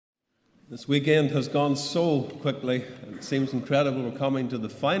This weekend has gone so quickly, and it seems incredible we're coming to the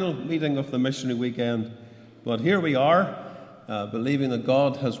final meeting of the Missionary Weekend. But here we are, believing that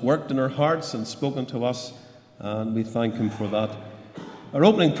God has worked in our hearts and spoken to us, and we thank Him for that. Our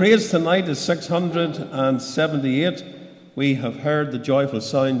opening praise tonight is 678. We have heard the joyful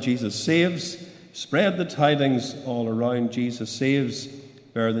sound, Jesus saves. Spread the tidings all around, Jesus saves.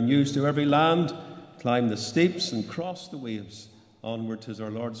 Bear the news to every land. Climb the steeps and cross the waves. Onward 'tis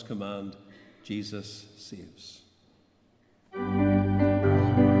our Lord's command, Jesus saves.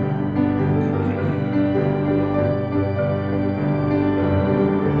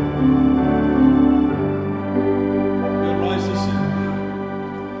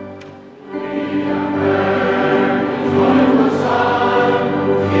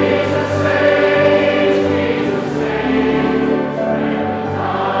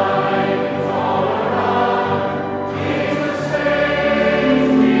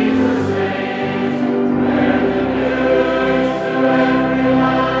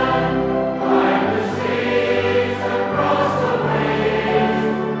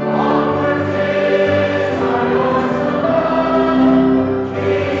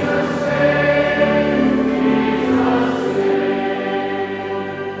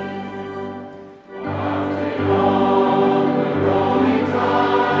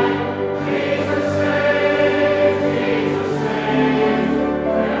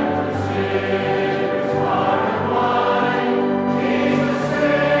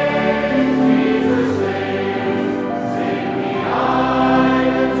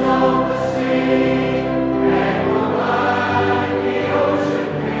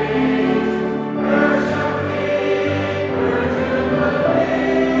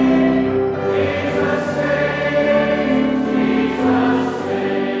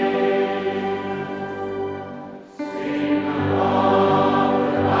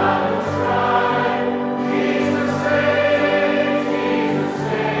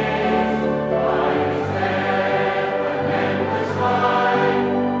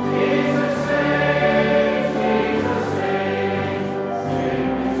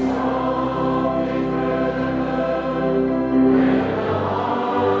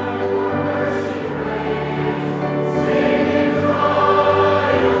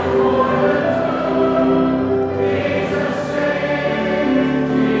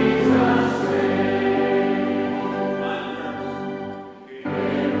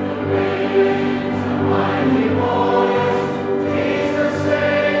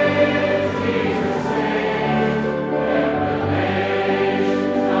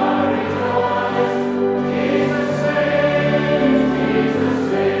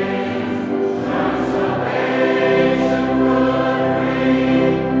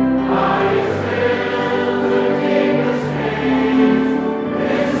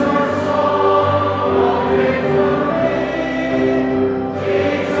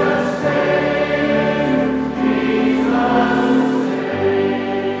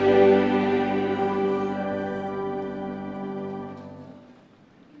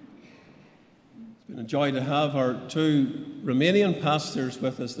 Joy to have our two Romanian pastors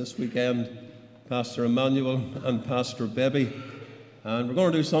with us this weekend, Pastor Emmanuel and Pastor Bebby. And we're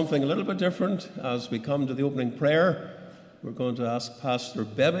going to do something a little bit different as we come to the opening prayer. We're going to ask Pastor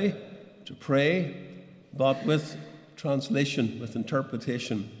Bebby to pray, but with translation, with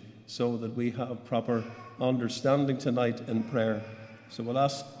interpretation, so that we have proper understanding tonight in prayer. So we'll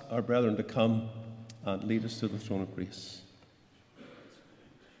ask our brethren to come and lead us to the throne of grace.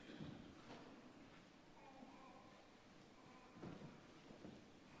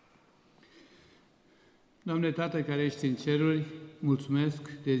 Doamne Tată care ești în ceruri, mulțumesc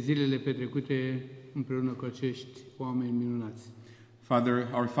de zilele petrecute împreună cu acești oameni minunați. Father,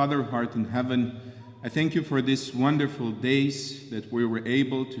 our Father who art in heaven, I thank you for these wonderful days that we were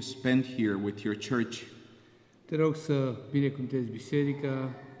able to spend here with your church. Te rog să binecuvântezi biserica,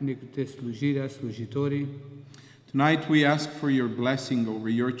 binecuvântezi slujirea, slujitorii. Tonight we ask for your blessing over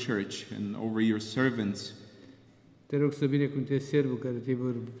your church and over your servants. Te rog să binecuvântezi servul care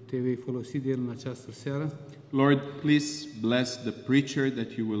te vei folosi de el în această seară. Lord, please bless the preacher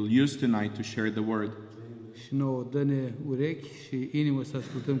that you will use tonight to share the word. Și nouă dă-ne urechi și inimă să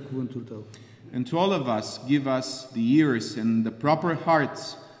ascultăm cuvântul tău. And to all of us, give us the ears and the proper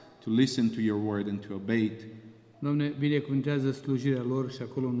hearts to listen to your word and to obey it. Doamne, binecuvântează slujirea lor și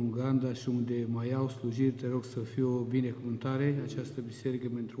acolo în Uganda și unde mai au slujiri, te rog să fie o binecuvântare această biserică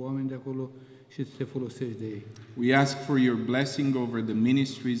pentru oameni de acolo și să te folosești de ei. We ask for your blessing over the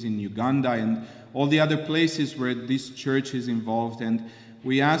ministries in Uganda and all the other places where this church is involved, and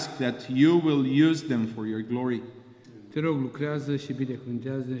we ask that you will use them for your glory. Te rog, lucrează și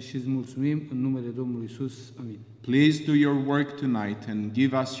binecuvântează și îți mulțumim în numele Domnului Iisus. Amin. Please do your work tonight and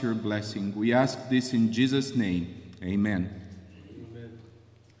give us your blessing. We ask this in Jesus' name. Amen.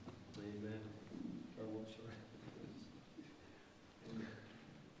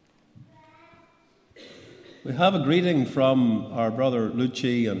 We have a greeting from our brother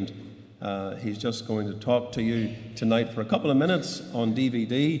Luci, and he's just going to talk to you tonight for a couple of minutes on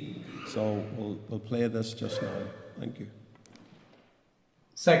DVD. So we'll play this just now. Thank you.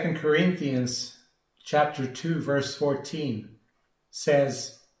 2 Corinthians chapter 2, verse 14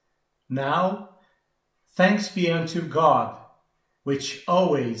 says, Now thanks be unto God, which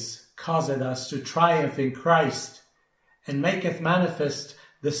always causeth us to triumph in Christ, and maketh manifest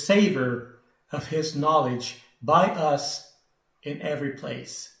the savour of his knowledge by us in every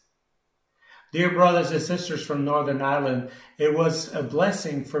place. Dear brothers and sisters from Northern Ireland, it was a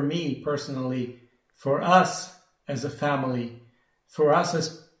blessing for me personally, for us as a family, for us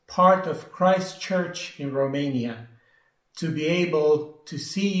as part of Christ's Church in Romania, to be able to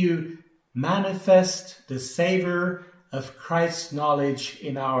see you manifest the savor of Christ's knowledge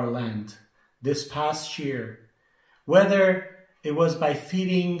in our land this past year, whether it was by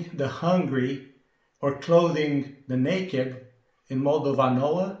feeding the hungry or clothing the naked in Moldova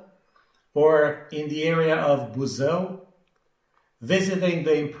Noua, or in the area of Buzău, visiting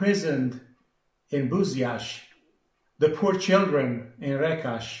the imprisoned in Buziaș, the poor children in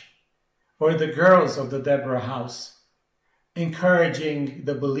Recaș, or the girls of the Deborah House, encouraging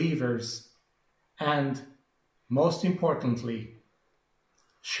the believers, and, most importantly,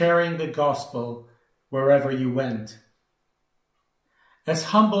 sharing the gospel wherever you went. As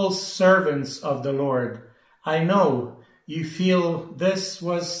humble servants of the Lord, I know you feel this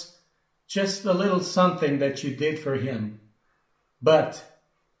was just a little something that you did for him. But,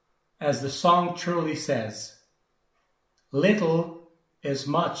 as the song truly says, little is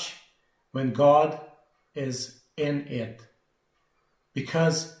much when God is in it,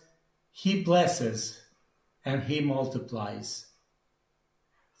 because he blesses and he multiplies.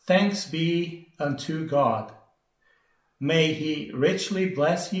 Thanks be unto God. May he richly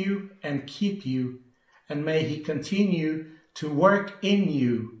bless you and keep you, and may he continue to work in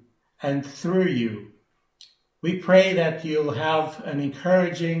you and through you. We pray that you'll have an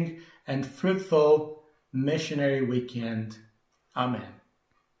encouraging and fruitful missionary weekend. Amen.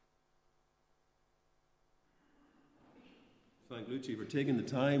 Thank Luci for taking the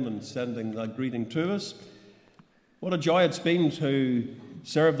time and sending that greeting to us. What a joy it's been to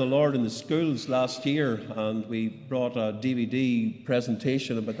serve the Lord in the schools last year, and we brought a DVD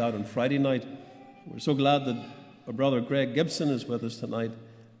presentation about that on Friday night. We're so glad that our brother Greg Gibson is with us tonight,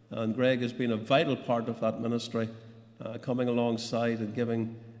 and Greg has been a vital part of that ministry, coming alongside and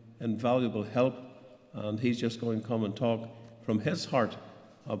giving invaluable help, and he's just going to come and talk from his heart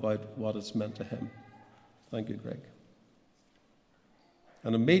about what it's meant to him. Thank you, Greg.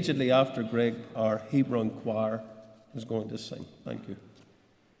 And immediately after Greg, our Hebron choir is going to sing. Thank you.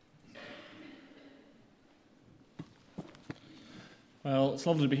 Well, it's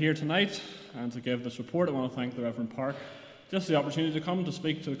lovely to be here tonight and to give this report. I want to thank the Reverend Park just for the opportunity to come to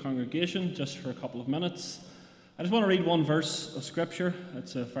speak to the congregation just for a couple of minutes. I just want to read one verse of Scripture.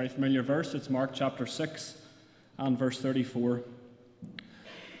 It's a very familiar verse. It's Mark chapter 6 and verse 34.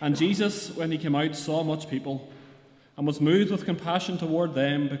 And Jesus, when he came out, saw much people and was moved with compassion toward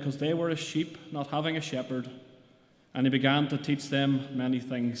them, because they were as sheep not having a shepherd, and he began to teach them many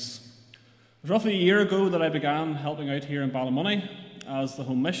things. It was roughly a year ago that I began helping out here in Ballymoney as the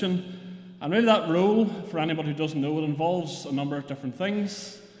home mission. And really that role, for anybody who doesn't know, it involves a number of different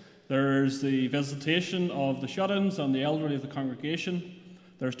things. There's the visitation of the shut-ins and the elderly of the congregation.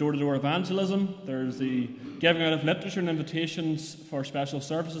 There's door-to-door evangelism. There's the giving out of literature and invitations for special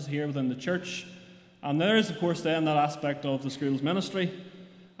services here within the church. And there is, of course, then that aspect of the school's ministry.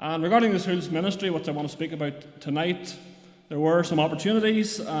 And regarding the school's ministry, what I want to speak about tonight, there were some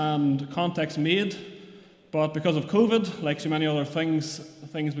opportunities and contacts made, but because of COVID, like so many other things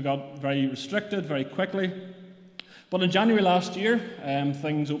got very restricted very quickly. But in January last year,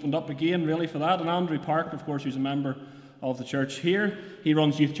 things opened up again really for that. And Andrew Park, of course, who's a member of the church here, he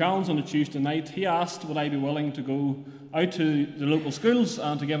runs Youth Challenge on a Tuesday night. He asked would I be willing to go out to the local schools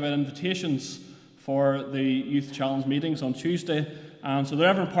and to give out invitations for the Youth Challenge meetings on Tuesday. And so the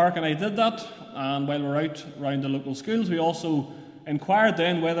Reverend Park and I did that, and while we were out around the local schools, we also inquired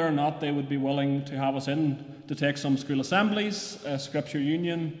then whether or not they would be willing to have us in to take some school assemblies, Scripture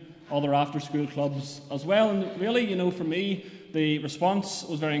Union, other after-school clubs as well. And really, for me, the response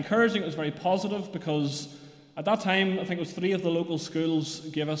was very encouraging. It was very positive, because At that time, I think it was 3 of the local schools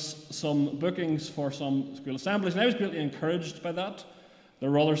gave us some bookings for some school assemblies, and I was greatly encouraged by that. There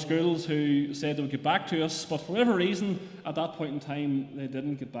were other schools who said they would get back to us, but for whatever reason, at that point in time, they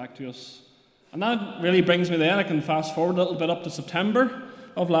didn't get back to us. And that really brings me then, I can fast forward a little bit up to September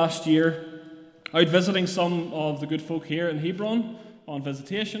of last year, out visiting some of the good folk here in Hebron on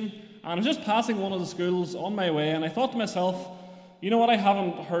visitation, and I was just passing one of the schools on my way, and I thought to myself, you know what, I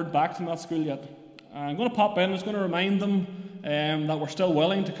haven't heard back from that school yet. I'm going to pop in, I was going to remind them that we're still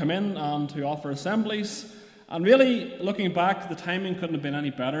willing to come in and to offer assemblies. And really, looking back, the timing couldn't have been any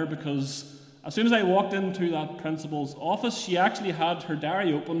better, because as soon as I walked into that principal's office, she actually had her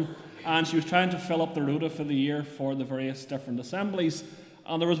diary open and she was trying to fill up the rota for the year for the various different assemblies.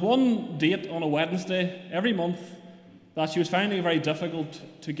 And there was one date on a Wednesday every month that she was finding it very difficult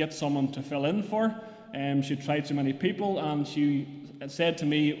to get someone to fill in for. She'd tried so many people, and she said to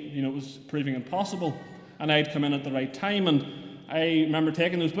me, it was proving impossible, and I'd come in at the right time. And I remember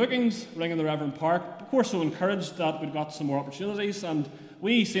taking those bookings, ringing the Reverend Park, of course so encouraged that we'd got some more opportunities, and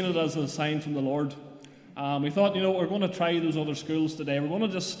we seen it as a sign from the Lord. We thought, we're going to try those other schools today. We're going to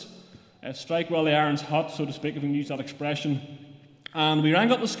just strike while the iron's hot, so to speak, if we can use that expression. And we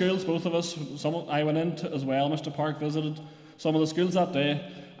rang up the schools, both of us. I went into as well. Mr. Park visited some of the schools that day,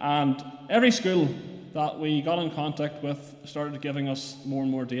 and every school that we got in contact with started giving us more and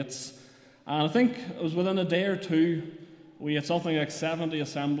more dates. And I think it was within a day or two, we had something like 70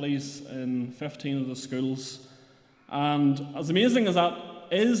 assemblies in 15 of the schools. And as amazing as that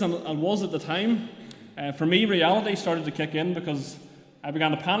is and was at the time, for me, reality started to kick in, because I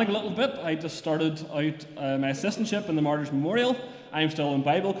began to panic a little bit. I just started out my assistantship in the Martyrs Memorial. I'm still in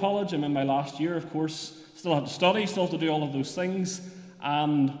Bible college. I'm in my last year, of course. Still have to study, still have to do all of those things.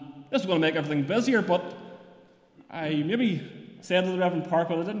 And this was going to make everything busier, but I maybe said to the Reverend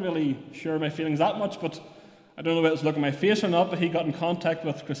Park, I didn't really share my feelings that much, but I don't know whether it was looking at my face or not, but he got in contact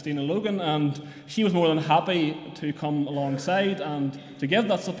with Christina Logan, and she was more than happy to come alongside and to give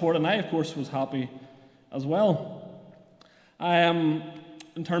that support, and I, of course, was happy as well.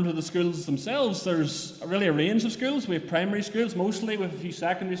 In terms of the schools themselves, there's really a range of schools. We have primary schools, mostly, with a few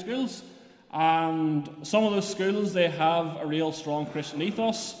secondary schools, and some of those schools, they have a real strong Christian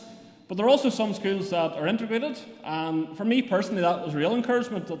ethos. But there are also some schools that are integrated, and for me personally, that was real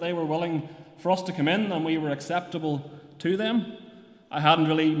encouragement, that they were willing for us to come in and we were acceptable to them. I hadn't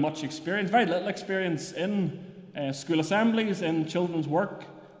really much experience, very little experience in school assemblies, in children's work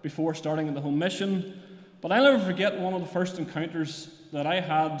before starting in the home mission. But I'll never forget one of the first encounters that I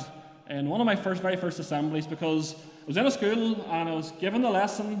had in one of my very first assemblies, because I was in a school and I was given the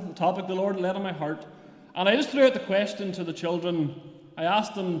lesson, the topic the Lord laid on my heart, and I just threw out the question to the children. I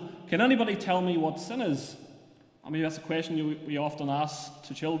asked them, can anybody tell me what sin is? I mean, that's a question we often ask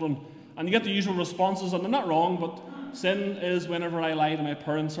to children. And you get the usual responses, and they're not wrong, but sin is whenever I lie to my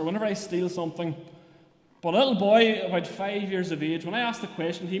parents or whenever I steal something. But a little boy, about 5 years of age, when I asked the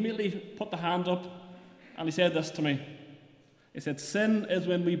question, he immediately put the hand up and he said this to me. He said, sin is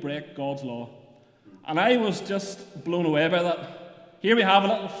when we break God's law. And I was just blown away by that. Here we have a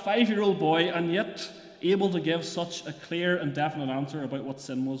little 5-year-old boy, and yet able to give such a clear and definite answer about what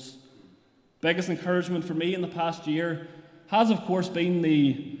sin was. Biggest encouragement for me in the past year has, of course, been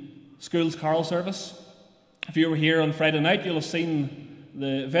the school's carol service. If you were here on Friday night, you'll have seen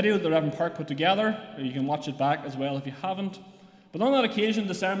the video that the Reverend Park put together, or you can watch it back as well if you haven't. But on that occasion,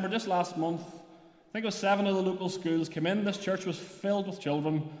 December, just last month, I think it was 7 of the local schools came in. This church was filled with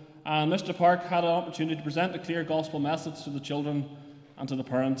children, and Mr. Park had an opportunity to present a clear gospel message to the children and to the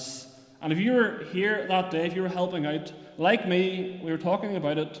parents. And if you were here that day, if you were helping out, like me, we were talking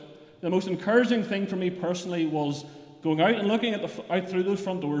about it, the most encouraging thing for me personally was going out and looking at out through those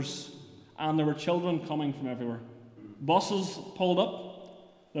front doors, and there were children coming from everywhere. Buses pulled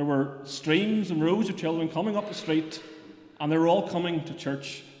up, there were streams and rows of children coming up the street, and they were all coming to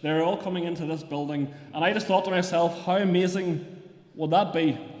church. They were all coming into this building, and I just thought to myself, how amazing would that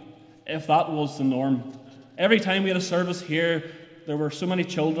be if that was the norm? Every time we had a service here, there were so many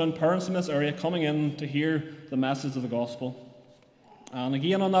children, parents in this area, coming in to hear the message of the gospel. And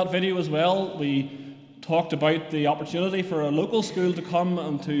again, on that video as well, we talked about the opportunity for a local school to come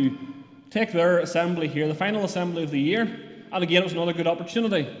and to take their assembly here, the final assembly of the year. And again, it was another good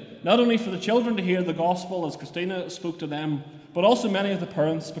opportunity, not only for the children to hear the gospel as Christina spoke to them, but also many of the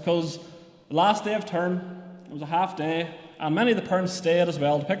parents, because the last day of term, it was a half day, and many of the parents stayed as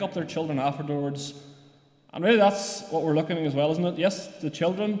well to pick up their children afterwards. And really that's what we're looking at as well, isn't it? Yes, the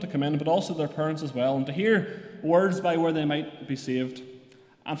children to come in, but also their parents as well, and to hear words by where they might be saved.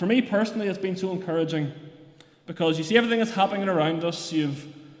 And for me personally, it's been so encouraging, because you see everything that's happening around us. You've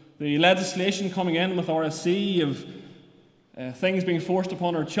The legislation coming in with RSC of things being forced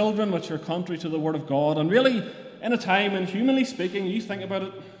upon our children which are contrary to the Word of God. And really, in a time when, humanly speaking, you think about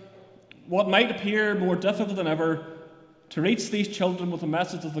it, what might appear more difficult than ever to reach these children with the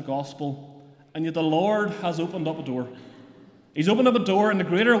message of the gospel, and yet the Lord has opened up a door. He's opened up a door in a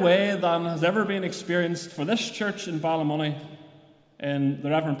greater way than has ever been experienced for this church in Ballymoney in the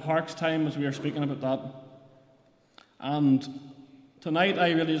Reverend Park's time, as we were speaking about that. And tonight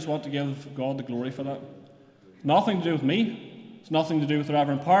I really just want to give God the glory for that. Nothing to do with me. It's nothing to do with the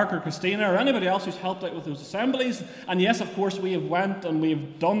Reverend Park or Christina or anybody else who's helped out with those assemblies. And yes, of course, we have went and we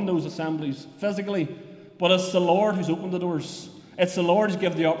have done those assemblies physically, but it's the Lord who's opened the doors. It's the Lord who's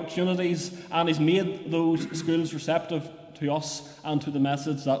given the opportunities, and He's made those schools receptive to us and to the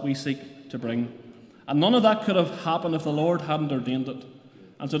message that we seek to bring. And none of that could have happened if the Lord hadn't ordained it.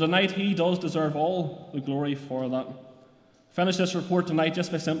 And so tonight He does deserve all the glory for that. Finish this report tonight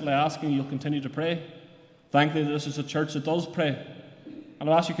just by simply asking you'll continue to pray. Thankfully, this is a church that does pray. And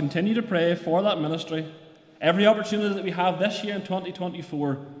I'll ask you to continue to pray for that ministry. Every opportunity that we have this year in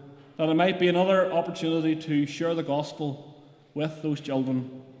 2024, that it might be another opportunity to share the gospel with those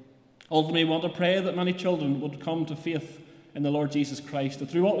children. Ultimately, we want to pray that many children would come to faith in the Lord Jesus Christ, that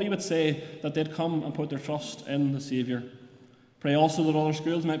through what we would say, that they'd come and put their trust in the Saviour. Pray also that other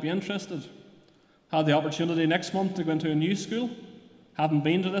schools might be interested. Have the opportunity next month to go into a new school. Haven't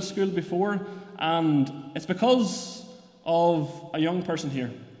been to this school before, and it's because of a young person here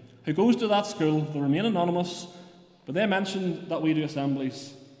who goes to that school. They remain anonymous, but they mentioned that we do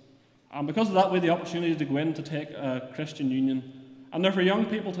assemblies, and because of that we have the opportunity to go in to take a Christian union. And therefore, young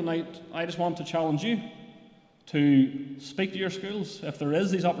people tonight, I just want to challenge you to speak to your schools if there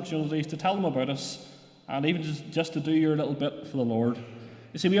is these opportunities, to tell them about us, and even just to do your little bit for the Lord.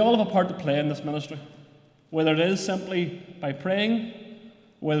 You see, we all have a part to play in this ministry, whether it is simply by praying,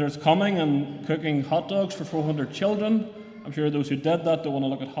 whether it's coming and cooking hot dogs for 400 children. I'm sure those who did that don't want to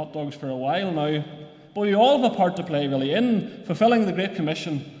look at hot dogs for a while now. But we all have a part to play, really, in fulfilling the Great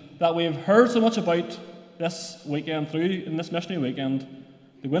Commission that we've heard so much about this weekend, in this missionary weekend,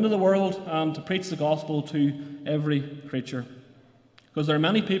 to go into the world and to preach the gospel to every creature. Because there are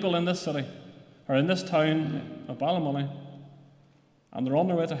many people in this city, or in this town of Ballymoney, and they're on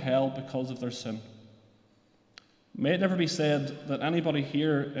their way to hell because of their sin. May it never be said that anybody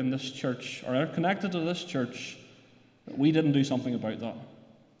here in this church, or connected to this church, that we didn't do something about that.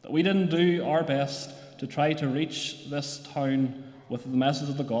 That we didn't do our best to try to reach this town with the message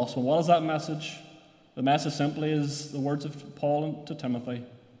of the gospel. What is that message? The message simply is the words of Paul to Timothy,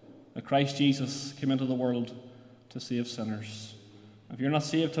 that Christ Jesus came into the world to save sinners. If you're not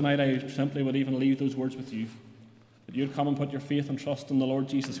saved tonight, I simply would even leave those words with you. That you'd come and put your faith and trust in the Lord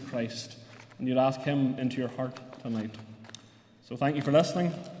Jesus Christ, and you'd ask Him into your heart tonight. So thank you for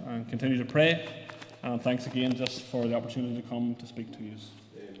listening, and continue to pray, and thanks again just for the opportunity to come to speak to you.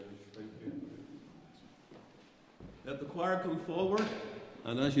 Amen. Thank you. Let the choir come forward,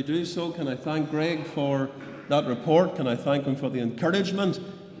 and as you do so, can I thank Greg for that report? Can I thank him for the encouragement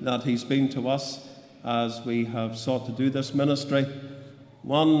that he's been to us as we have sought to do this ministry?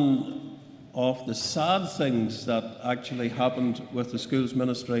 One of the sad things that actually happened with the school's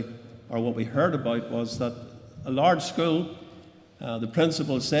ministry, or what we heard about, was that a large school, the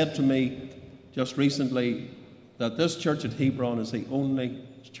principal said to me just recently that this church at Hebron is the only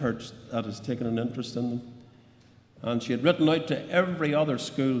church that has taken an interest in them. And she had written out to every other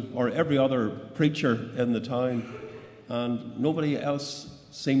school or every other preacher in the town, and nobody else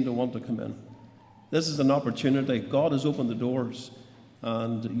seemed to want to come in. This is an opportunity. God has opened the doors,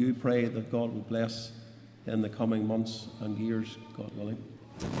 and you pray that God will bless in the coming months and years, God willing.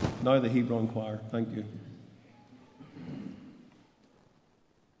 Now the Hebron choir. Thank you.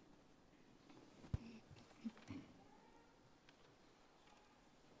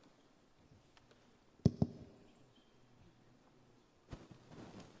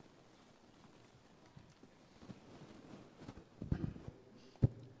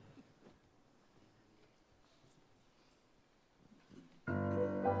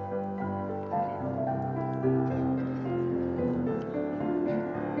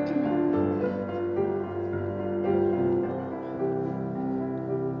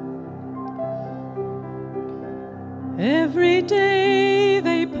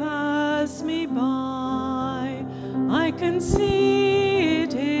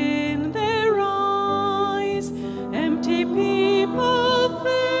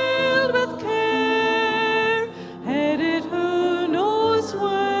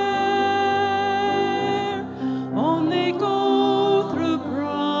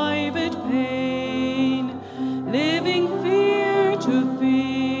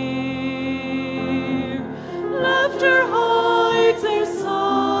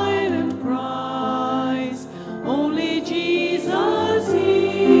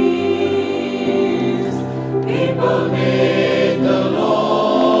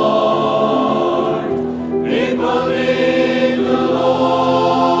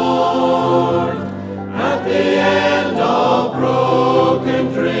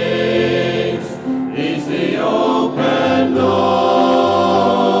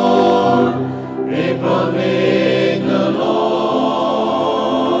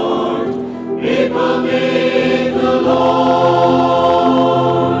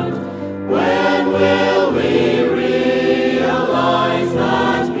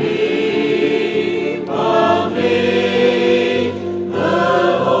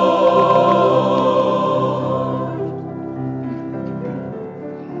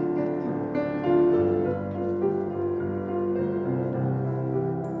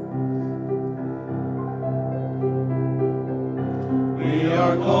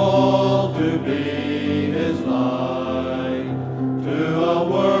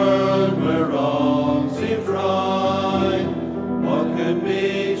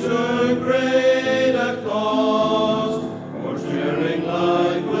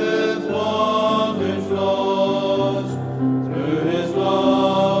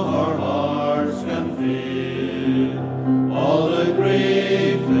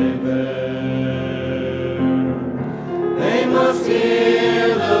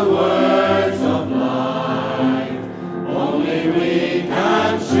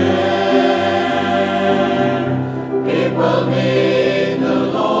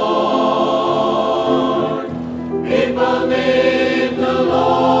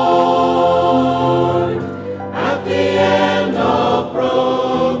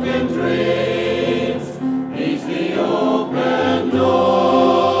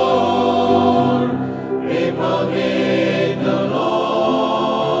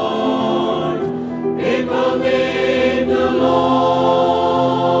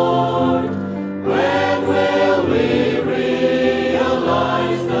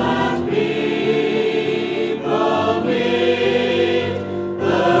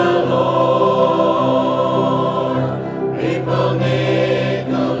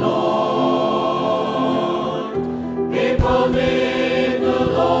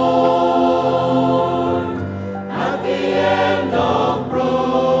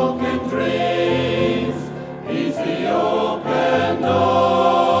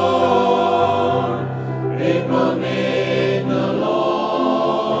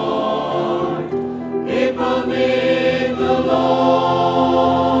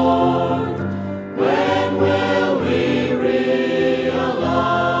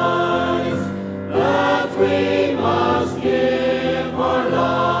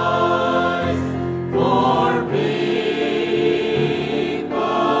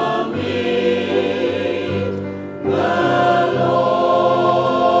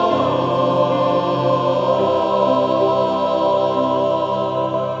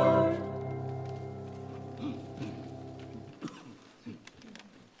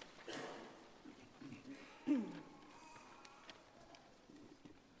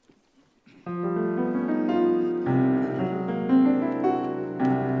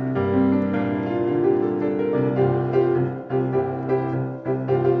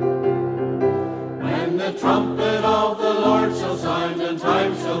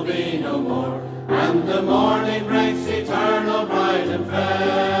 time shall be no more, and the morning breaks eternal, bright and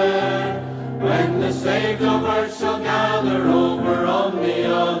fair. When the saved of earth shall gather over on the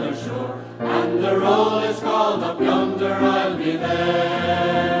other shore, and the roll is called up yonder, I'll be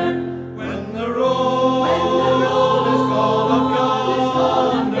there. When the roll is called up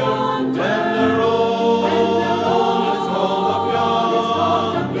yonder, when the roll is called up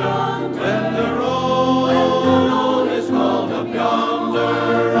yonder, when the roll is called up yonder,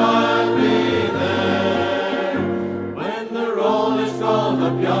 I'll be there. When the roll is called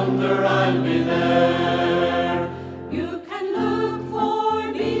up yonder, I'll be there. You can look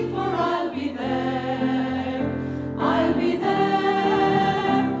for me, for I'll be there. I'll be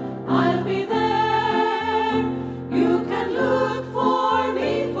there. I'll be there. You can look for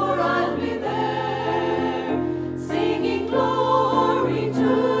me, for I'll be there. Singing glory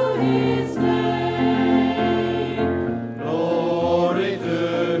to His name. Glory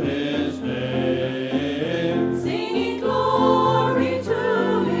to His name. Singing glory to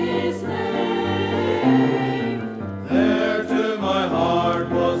His name. There to my heart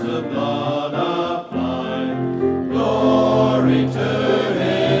was the blood applied. Glory to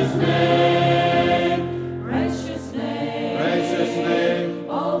His name. Precious name. Precious name.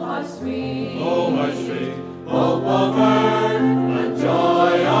 Oh, how sweet. Oh, my sweet hope of earth and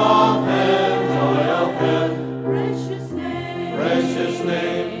joy of heaven, joy of heaven. Precious name. Precious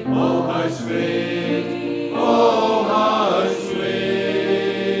name. Oh, how sweet. Oh, how sweet.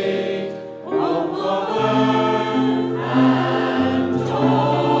 Hope of earth and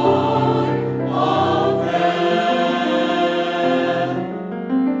joy of heaven.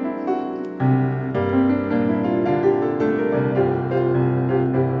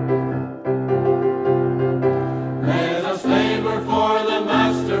 Let us labor for the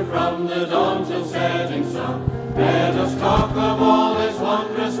Master from the dawn till setting sun. Let us talk of all His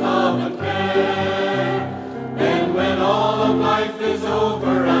wondrous love and care. Then when all of life is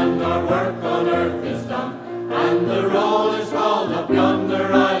over and our work on earth is done, and the roll is called up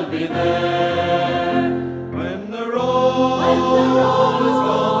yonder, I'll be there. When the roll is called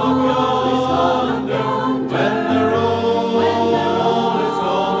up yonder, when the roll is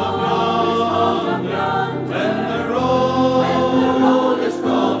called up yonder, when the roll is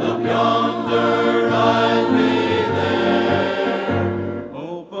called up yonder, I'll be there.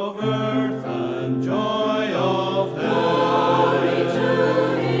 Hope of earth and joy of Glory heaven. to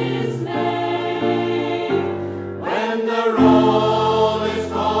His name. When the roll is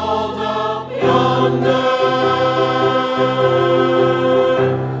called up yonder,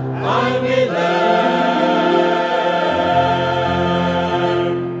 I'll be there.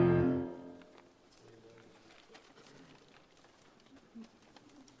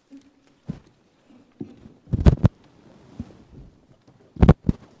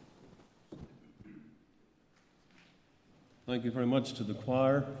 Thank you very much to the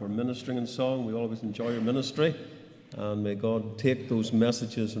choir for ministering in song. We always enjoy your ministry, and may God take those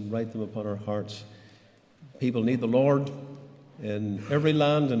messages and write them upon our hearts. People need the Lord in every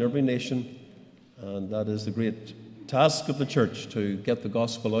land and every nation, and that is the great task of the church, to get the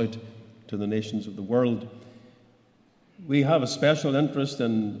gospel out to the nations of the world. We have a special interest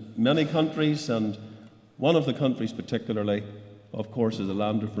in many countries, and one of the countries particularly, of course, is the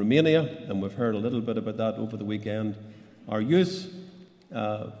land of Romania, and we've heard a little bit about that over the weekend. Our youth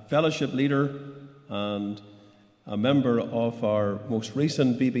fellowship leader and a member of our most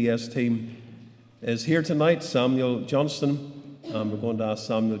recent VBS team is here tonight, Samuel Johnston, and we're going to ask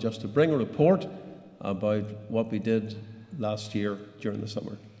Samuel just to bring a report about what we did last year during the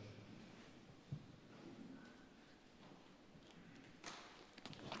summer.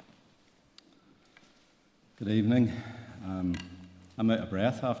 Good evening. I'm out of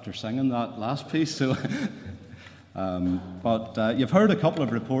breath after singing that last piece, so but you've heard a couple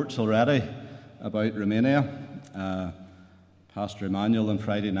of reports already about Romania. Pastor Emmanuel on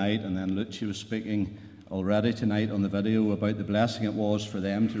Friday night, and then Luci was speaking already tonight on the video about the blessing it was for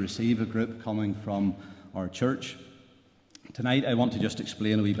them to receive a group coming from our church. Tonight I want to just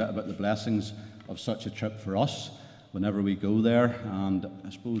explain a wee bit about the blessings of such a trip for us whenever we go there, and I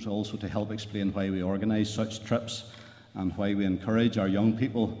suppose also to help explain why we organise such trips and why we encourage our young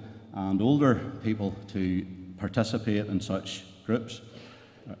people and older people to participate in such groups.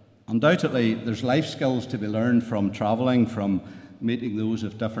 Undoubtedly, there's life skills to be learned from travelling, from meeting those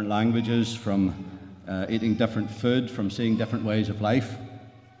of different languages, from eating different food, from seeing different ways of life.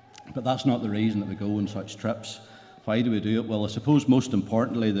 But that's not the reason that we go on such trips. Why do we do it? Well, I suppose most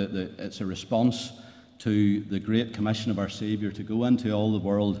importantly that it's a response to the great commission of our Saviour to go into all the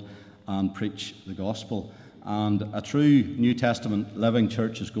world and preach the gospel. And a true New Testament living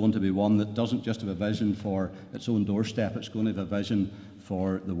church is going to be one that doesn't just have a vision for its own doorstep, it's going to have a vision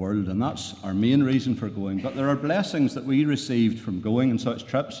for the world. And that's our main reason for going. But there are blessings that we received from going on such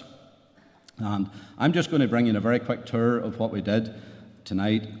trips. And I'm just going to bring you a very quick tour of what we did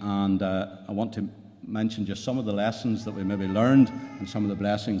tonight. And I want to mention just some of the lessons that we maybe learned and some of the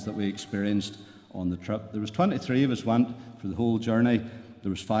blessings that we experienced on the trip. There was 23 of us went for the whole journey.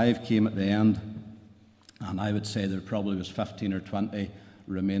 There was 5 came at the end. And I would say there probably was 15 or 20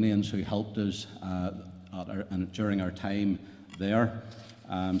 Romanians who helped us during our time there.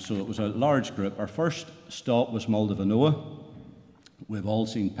 So it was a large group. Our first stop was Moldova. We've all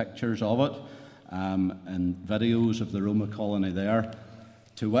seen pictures of it and videos of the Roma colony there.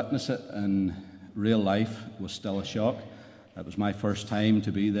 To witness it in real life was still a shock. It was my first time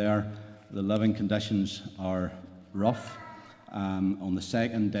to be there. The living conditions are rough. On the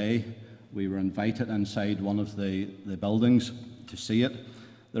second day, we were invited inside one of the buildings to see it.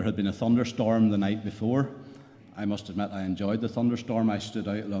 There had been a thunderstorm the night before. I must admit I enjoyed the thunderstorm. I stood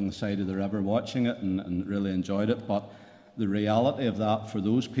out along the side of the river watching it and really enjoyed it. But the reality of that for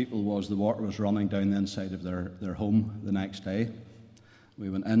those people was the water was running down the inside of their home the next day. We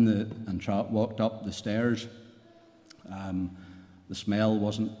went in and walked up the stairs. The smell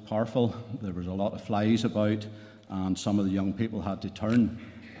wasn't powerful. There was a lot of flies about, and some of the young people had to turn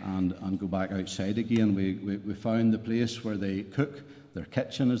and go back outside again. We found the place where they cook, their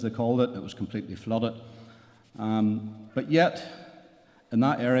kitchen as they called it. It was completely flooded. But yet, in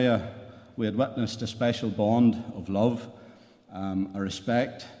that area, we had witnessed a special bond of love, a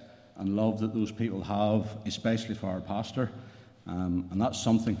respect and love that those people have, especially for our pastor. And that's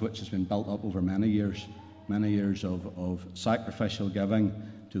something which has been built up over many years of sacrificial giving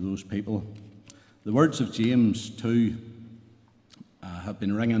to those people. The words of James 2 have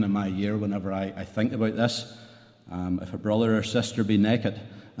been ringing in my ear whenever I think about this. If a brother or sister be naked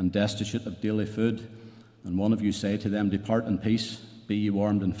and destitute of daily food, and one of you say to them, depart in peace, be ye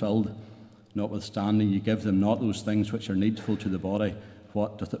warmed and filled, notwithstanding ye give them not those things which are needful to the body,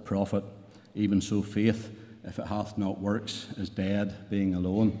 what doth it profit? Even so faith, if it hath not works, is dead, being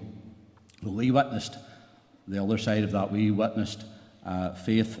alone. Well, we witnessed the other side of that. We witnessed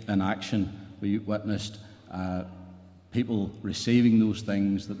faith in action. We witnessed people receiving those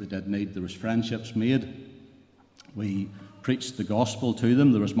things that they did need. There was friendships made. We preached the gospel to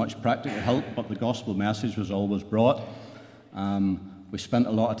them. There was much practical help, but the gospel message was always brought. We spent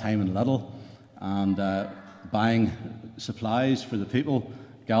a lot of time in Lidl and buying supplies for the people,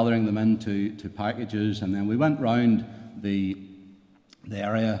 gathering them into packages, and then we went round the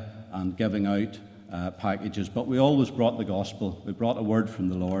area and giving out packages. But we always brought the gospel. We brought a word from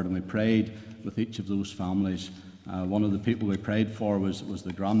the Lord, and we prayed with each of those families. One of the people we prayed for was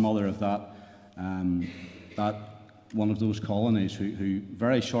the grandmother of that one of those colonies who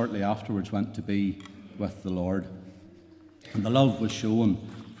very shortly afterwards went to be with the Lord. And the love was shown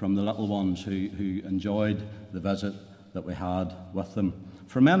from the little ones who enjoyed the visit that we had with them.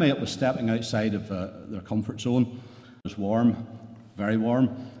 For many, it was stepping outside of their comfort zone. It was warm, very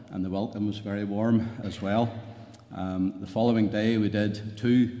warm, and the welcome was very warm as well. The following day, we did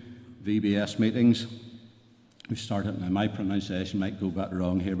 2 VBS meetings. We started, now my pronunciation might go a bit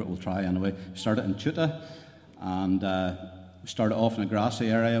wrong here, but we'll try anyway. We started in Chuta, and we started off in a grassy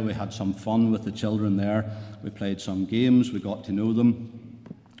area. We had some fun with the children there. We played some games. We got to know them.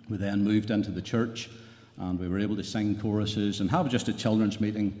 We then moved into the church, and we were able to sing choruses and have just a children's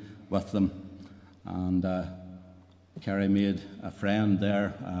meeting with them. And Kerry made a friend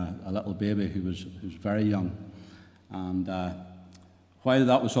there, a little baby who was very young. And while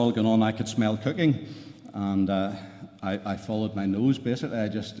that was all going on, I could smell cooking. And I followed my nose, basically. I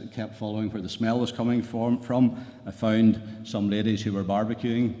just kept following where the smell was coming from. I found some ladies who were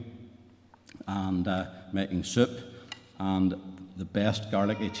barbecuing and making soup and the best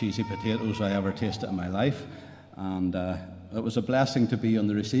garlicky, cheesy potatoes I ever tasted in my life. And it was a blessing to be on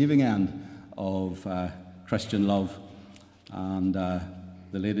the receiving end of Christian love. And the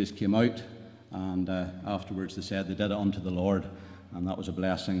ladies came out, and afterwards they said they did it unto the Lord, and that was a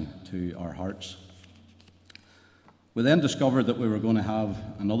blessing to our hearts. We then discovered that we were going to have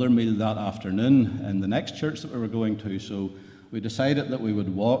another meal that afternoon in the next church that we were going to, so we decided that we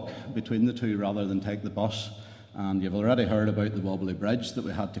would walk between the two rather than take the bus. And you've already heard about the wobbly bridge that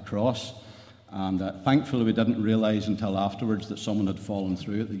we had to cross, and thankfully we didn't realise until afterwards that someone had fallen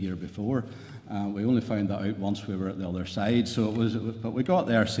through it the year before. We only found that out once we were at the other side, but we got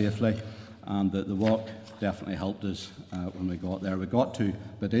there safely, and the walk definitely helped us when we got there. We got to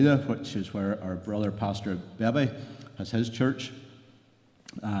Badila, which is where our brother Pastor Bebe has his church,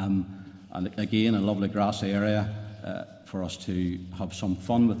 and And again, a lovely grassy area for us to have some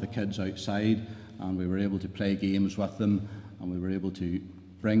fun with the kids outside, and we were able to play games with them, and we were able to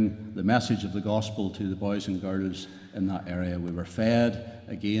bring the message of the gospel to the boys and girls in that area. We were fed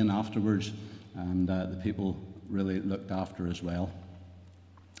again afterwards, and the people really looked after as well.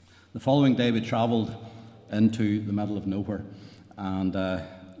 The following day we travelled into the middle of nowhere, and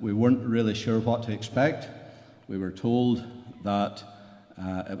we weren't really sure what to expect. We were told that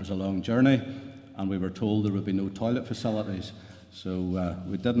it was a long journey, and we were told there would be no toilet facilities. So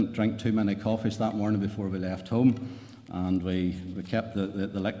we didn't drink too many coffees that morning before we left home, and we kept the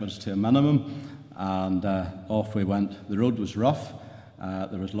liquids to a minimum, and off we went. The road was rough.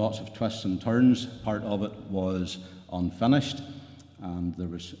 There was lots of twists and turns. Part of it was unfinished, and there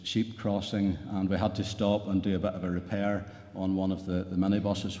was sheep crossing, and we had to stop and do a bit of a repair on one of the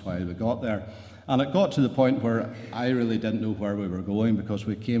minibuses while we got there. And it got to the point where I really didn't know where we were going, because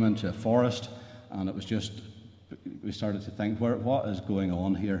we came into a forest, and it was just, we started to think, what is going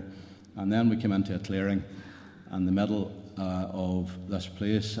on here? And then we came into a clearing in the middle of this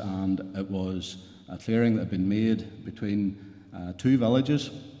place, and it was a clearing that had been made between two villages,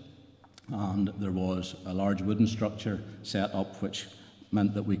 and there was a large wooden structure set up which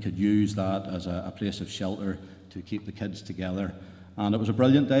meant that we could use that as a place of shelter to keep the kids together. And it was a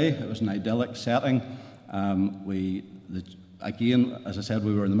brilliant day. It was an idyllic setting. Again, as I said,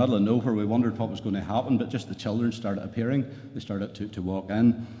 we were in the middle of nowhere. We wondered what was going to happen, but just the children started appearing. They started to walk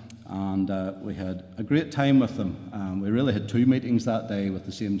in, and we had a great time with them. We really had 2 meetings that day with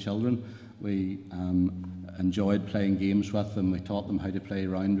the same children. We enjoyed playing games with them. We taught them how to play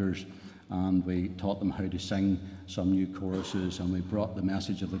rounders, and we taught them how to sing some new choruses, and we brought the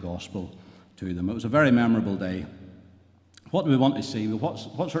message of the gospel to them. It was a very memorable day. What do we want to see?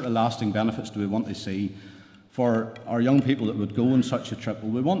 What sort of lasting benefits do we want to see for our young people that would go on such a trip?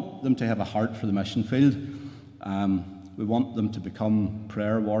 Well, we want them to have a heart for the mission field. We want them to become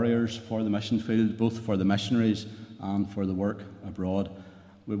prayer warriors for the mission field, both for the missionaries and for the work abroad.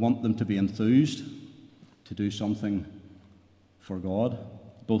 We want them to be enthused to do something for God,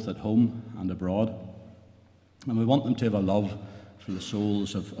 both at home and abroad. And we want them to have a love for the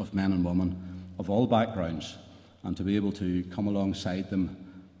souls of men and women of all backgrounds, and to be able to come alongside them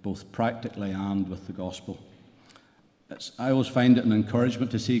both practically and with the gospel. I always find it an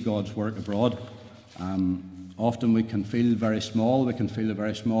encouragement to see God's work abroad. Often we can feel very small. We can feel a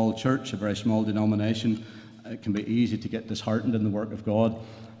very small church, a very small denomination. It can be easy to get disheartened in the work of God.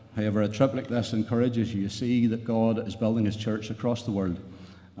 However, a trip like this encourages you to see that God is building his church across the world,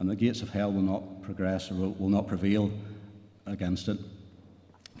 and the gates of hell will not progress or will not prevail against it.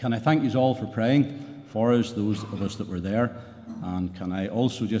 Can I thank you all for praying for us, those of us that were there? And can I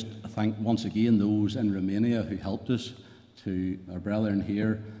also just thank once again those in Romania who helped us, to our brethren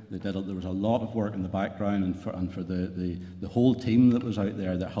here. There was a lot of work in the background, and for the whole team that was out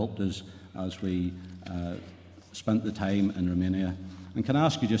there that helped us as we spent the time in Romania. And can I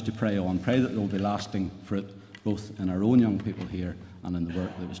ask you just to pray on, pray that there will be lasting fruit both in our own young people here and in the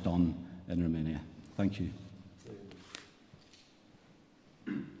work that was done in Romania. Thank you.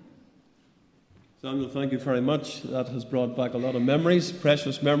 Samuel, thank you very much. That has brought back a lot of memories,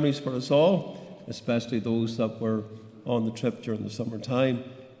 precious memories for us all, especially those that were on the trip during the summertime.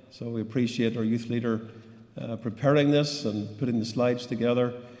 So we appreciate our youth leader preparing this and putting the slides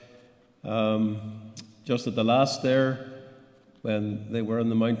together. Just at the last there, when they were in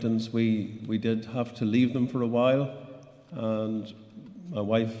the mountains, we did have to leave them for a while. And my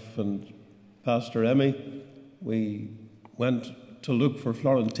wife and Pastor Emmy, we went to look for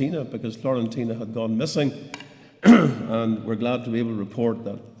Florentina, because Florentina had gone missing. And we're glad to be able to report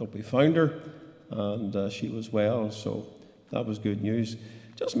that we found her, and she was well, so that was good news.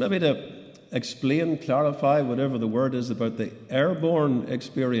 Just maybe to explain, clarify, whatever the word is, about the airborne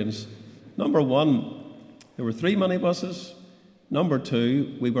experience. Number one, there were 3 minibuses. Number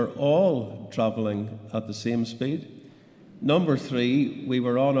 2, we were all travelling at the same speed. Number 3, we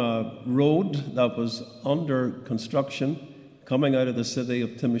were on a road that was under construction, coming out of the city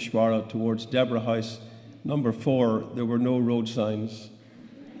of Timișoara towards Deborah House. Number 4, there were no road signs.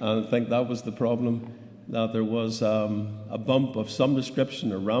 And I think that was the problem, that there was a bump of some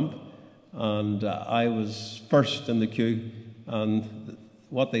description, a ramp, and I was first in the queue, and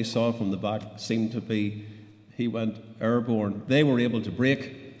what they saw from the back seemed to be he went airborne. They were able to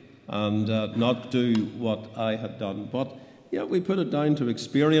brake and not do what I had done. But yeah, we put it down to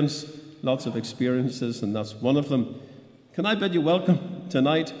experience, lots of experiences, and that's one of them. Can I bid you welcome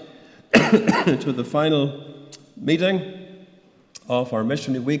tonight to the final meeting of our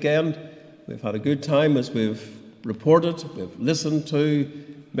missionary weekend. We've had a good time as we've reported, we've listened to,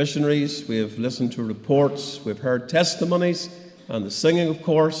 missionaries, we have listened to reports, we've heard testimonies, and the singing, of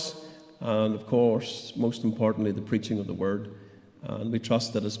course, and of course, most importantly, the preaching of the word. And we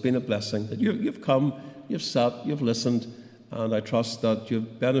trust that it's been a blessing, that you've come, you've sat, you've listened, and I trust that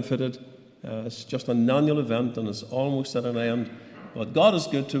you've benefited. It's just an annual event, and it's almost at an end. But God is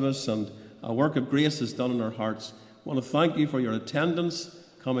good to us, and a work of grace is done in our hearts. I want to thank you for your attendance,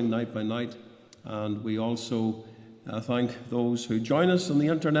 coming night by night. And we also thank those who join us on the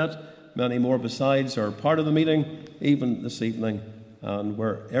internet. Many more besides are part of the meeting, even this evening, and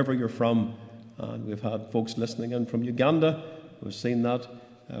wherever you're from. And we've had folks listening in from Uganda. We've seen that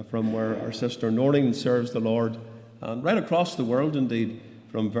from where our sister Noreen serves the Lord, and right across the world, indeed,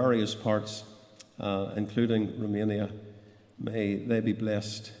 from various parts, including Romania. May they be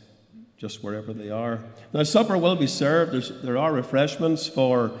blessed just wherever they are. Now, supper will be served. There are refreshments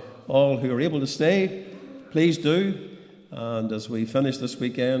for all who are able to stay. Please do. And as we finish this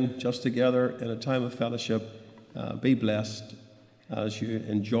weekend just together in a time of fellowship, be blessed as you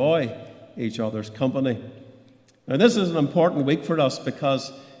enjoy each other's company. Now, this is an important week for us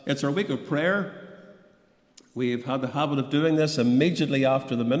because it's our week of prayer. We've had the habit of doing this immediately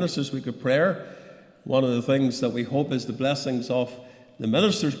after the Ministers' Week of Prayer. One of the things that we hope is the blessings of the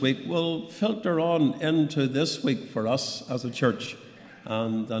Ministers' Week will filter on into this week for us as a church.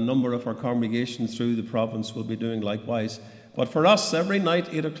 And a number of our congregations through the province will be doing likewise. But for us, every night,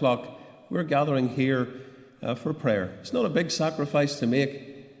 8 o'clock, we're gathering here for prayer. It's not a big sacrifice to make.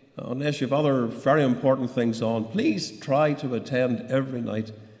 Unless you have other very important things on, please try to attend every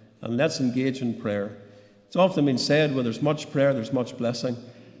night, and let's engage in prayer. It's often been said, where there's much prayer, there's much blessing.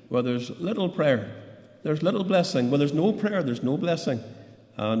 Where there's little prayer, there's little blessing. When there's no prayer, there's no blessing.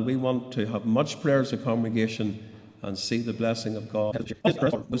 And we want to have much prayer as a congregation and see the blessing of God.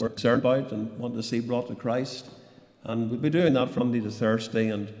 We're concerned about and want to see brought to Christ. And we'll be doing that from Monday to Thursday,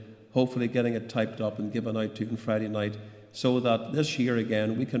 and hopefully getting it typed up and given out to you on Friday night, so that this year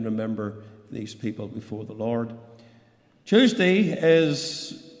again we can remember these people before the Lord. Tuesday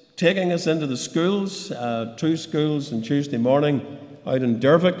is taking us into the schools, 2 schools on Tuesday morning out in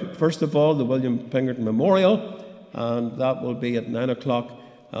Dervick. First of all, the William Pinkerton Memorial, and that will be at 9 o'clock,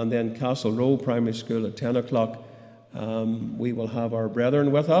 and then Castle Row Primary School at 10 o'clock. We will have our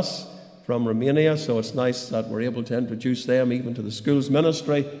brethren with us from Romania, so it's nice that we're able to introduce them even to the schools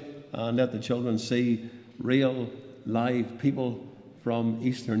ministry and let the children see real live people from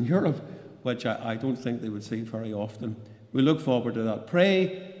Eastern Europe, which I don't think they would see very often. We look forward to that.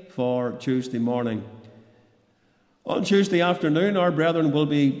 Pray for Tuesday morning. On Tuesday afternoon, our brethren will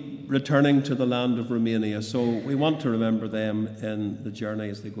be returning to the land of Romania, so we want to remember them in the journey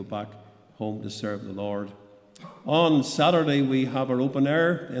as they go back home to serve the Lord. On Saturday, we have our open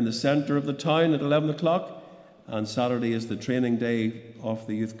air in the centre of the town at 11 o'clock, and Saturday is the training day of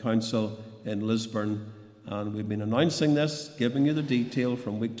the Youth Council in Lisburn. And we've been announcing this, giving you the detail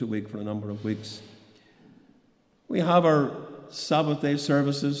from week to week for a number of weeks. We have our Sabbath day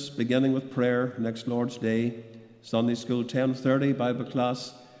services, beginning with prayer next Lord's Day. Sunday school 10:30, Bible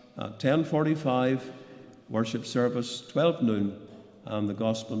class at 10:45, worship service 12 noon, and the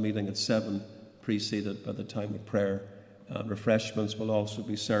gospel meeting at 7, preceded by the time of prayer. And refreshments will also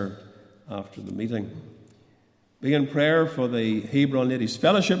be served after the meeting. Be in prayer for the Hebron Ladies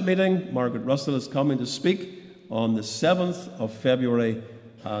Fellowship meeting. Margaret Russell is coming to speak on the 7th of February,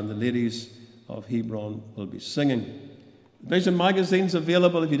 and the ladies of Hebron will be singing. The Vision magazine's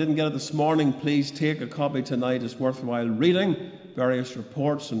available. If you didn't get it this morning, please take a copy tonight. It's worthwhile reading. Various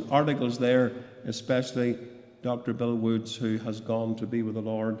reports and articles there, especially Dr. Bill Woods, who has gone to be with the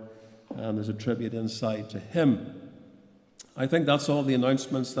Lord, and there's a tribute inside to him. I think that's all the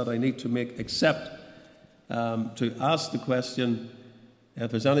announcements that I need to make, except to ask the question, if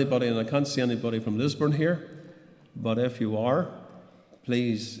there's anybody, and I can't see anybody from Lisburn here, but if you are,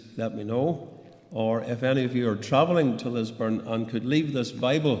 please let me know. Or if any of you are travelling to Lisburn and could leave this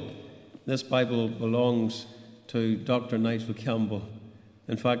Bible belongs to Dr. Nigel Campbell.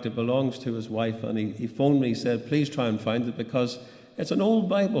 In fact, it belongs to his wife, and he phoned me, he said, please try and find it, because it's an old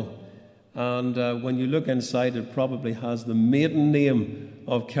Bible. And when you look inside, it probably has the maiden name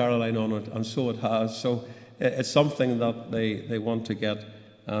of Caroline on it, and so it has. So it's something that they want to get,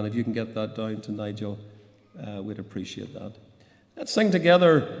 and if you can get that down to Nigel, we'd appreciate that. Let's sing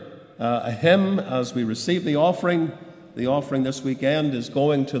together a hymn as we receive the offering. The offering this weekend is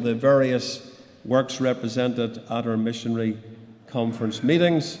going to the various works represented at our missionary conference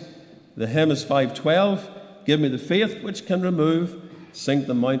meetings. The hymn is 512. Give me the faith which can remove, sink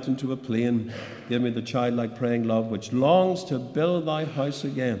the mountain to a plain. Give me the childlike praying love which longs to build thy house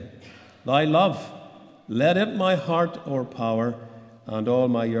again. Thy love, let it my heart o'erpower, and all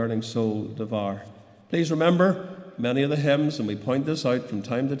my yearning soul devour. Please remember, many of the hymns, and we point this out from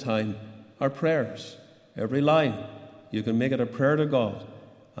time to time, are prayers. Every line, you can make it a prayer to God,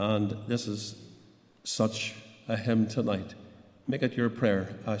 and this is such a hymn tonight. Make it your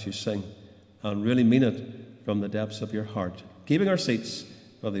prayer as you sing, and really mean it from the depths of your heart. Keeping our seats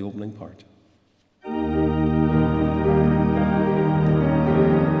for the opening part.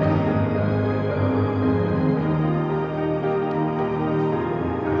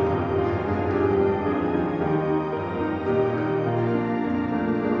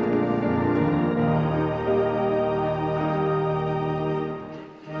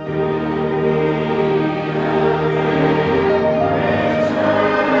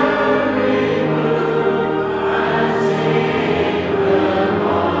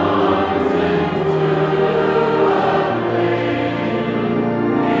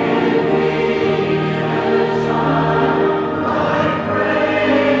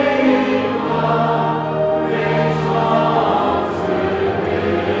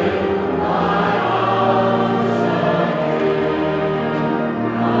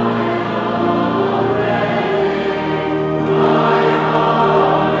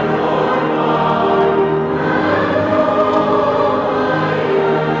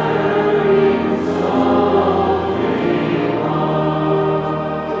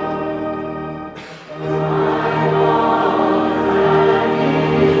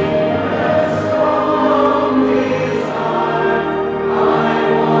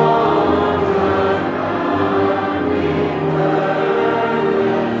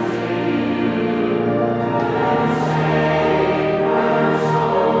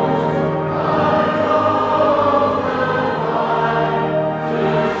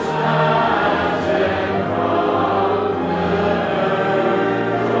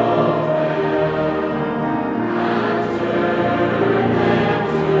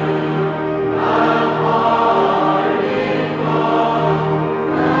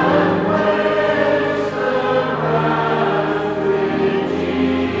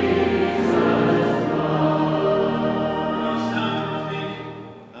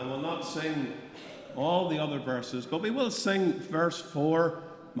 But we will sing verse 4,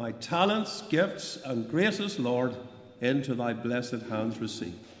 my talents, gifts, and graces, Lord, into thy blessed hands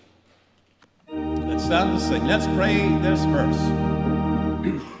receive. Let's stand to sing. Let's pray this verse.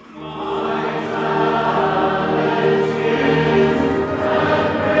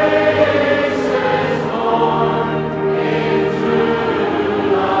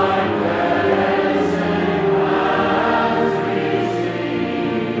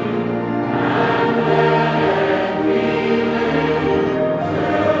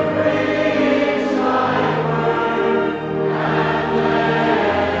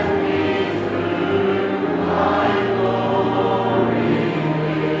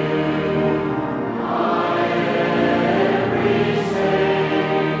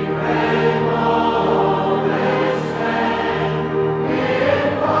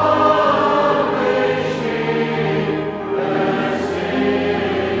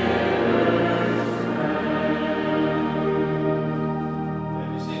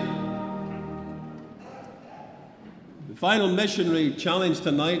 Final missionary challenge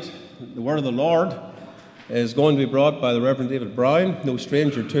tonight, the word of the Lord, is going to be brought by the Reverend David Brown, no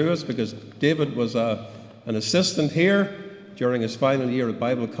stranger to us, because David was an assistant here during his final year at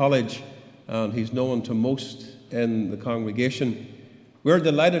Bible College, and he's known to most in the congregation. We're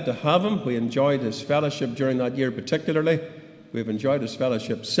delighted to have him. We enjoyed his fellowship during that year particularly. We've enjoyed his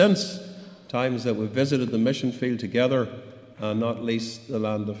fellowship since, times that we've visited the mission field together, and not least the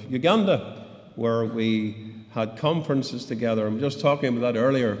land of Uganda, where we had conferences together. I'm just talking about that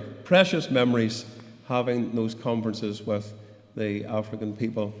earlier. Precious memories having those conferences with the African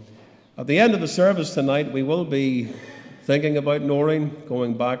people. At the end of the service tonight, we will be thinking about Noreen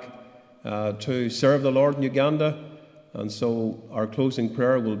going back to serve the Lord in Uganda. And so our closing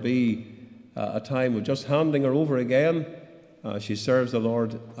prayer will be a time of just handing her over again. She serves the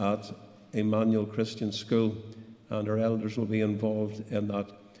Lord at Emmanuel Christian School, and her elders will be involved in that.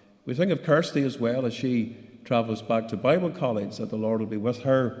 We think of Kirsty as well as she travels back to Bible College, that the Lord will be with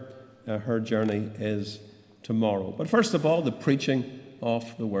her. Her journey is tomorrow. But first of all, the preaching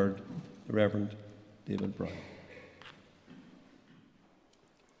of the Word, the Reverend David Brown.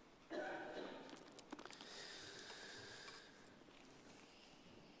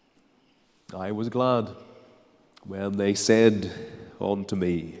 I was glad when they said unto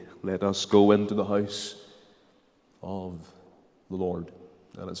me, let us go into the house of the Lord.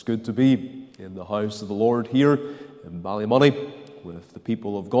 And it's good to be in the house of the Lord here in Ballymoney with the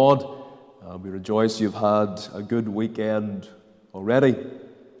people of God. We rejoice you've had a good weekend already.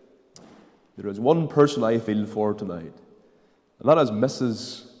 There is one person I feel for tonight, and that is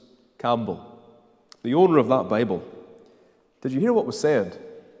Mrs. Campbell, the owner of that Bible. Did you hear what was said?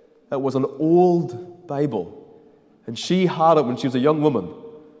 It was an old Bible, and she had it when she was a young woman.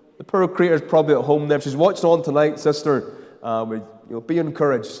 The poor creator's probably at home there. If she's watching on tonight, sister, be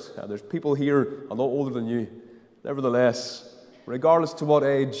encouraged. There's people here a lot older than you. Nevertheless, regardless to what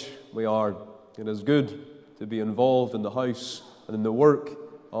age we are, it is good to be involved in the house and in the work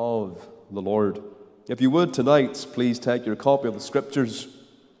of the Lord. If you would tonight, please take your copy of the Scriptures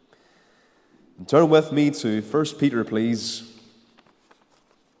and turn with me to 1 Peter, please.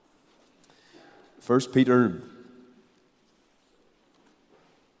 1 Peter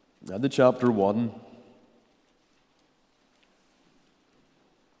and the chapter 1.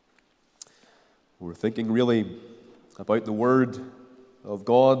 We're thinking really about the Word of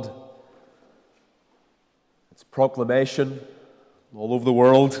God, its proclamation all over the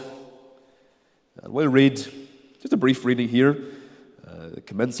world. And we'll read just a brief reading here,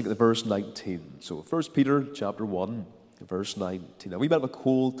 commencing at the verse 19. So 1 Peter chapter 1, verse 19. Now, we might have a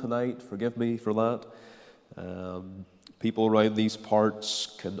cold tonight, forgive me for that. People around these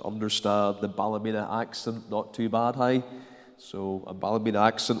parts can understand the Ballymena accent, not too bad, hey? So a Ballymena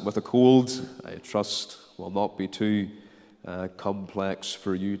accent with a cold, I trust, will not be too complex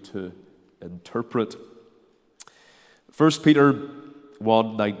for you to interpret. 1 Peter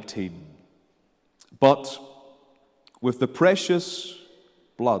 1:19. But with the precious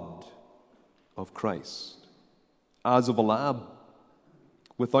blood of Christ, as of a lamb,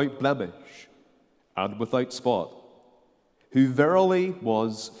 without blemish and without spot, who verily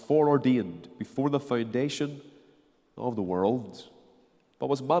was foreordained before the foundation of the world, but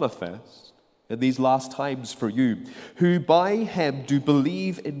was manifest in these last times for you, who by him do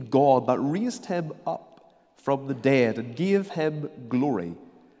believe in God, that raised him up from the dead and gave him glory,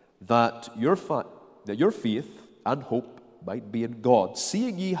 that your faith and hope might be in God,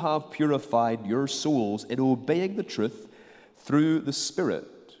 seeing ye have purified your souls in obeying the truth through the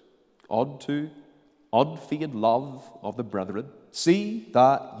Spirit, unto unfeigned love of the brethren. See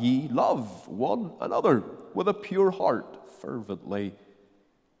that ye love one another with a pure heart, fervently,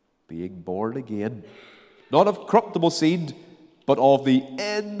 being born again, not of corruptible seed, but of the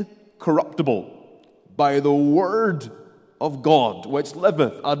incorruptible, by the word of God, which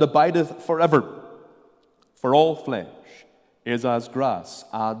liveth and abideth forever. For all flesh is as grass,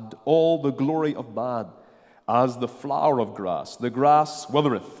 and all the glory of man as the flower of grass. The grass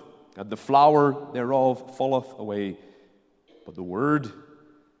withereth, and the flower thereof falleth away. But the word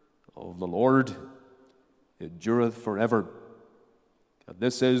of the Lord endureth forever. And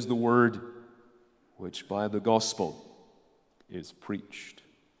this is the word which by the gospel is preached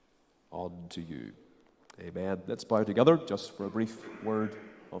unto you. Amen. Let's bow together just for a brief word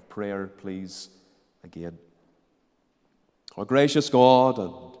of prayer, please, again. Our gracious God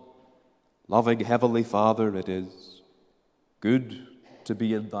and loving Heavenly Father, it is good to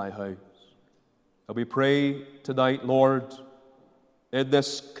be in thy house. And we pray tonight, Lord, in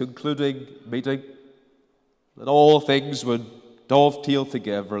this concluding meeting, that all things would dovetail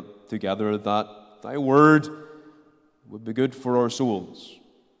together, that thy word would be good for our souls.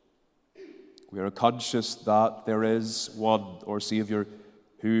 We are conscious that there is one, our Savior,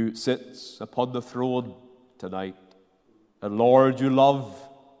 who sits upon the throne tonight. And Lord, you love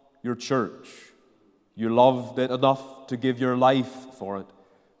your church. You loved it enough to give your life for it.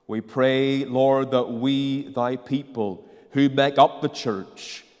 We pray, Lord, that we, thy people, who make up the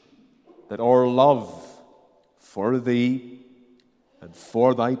church, that our love for thee and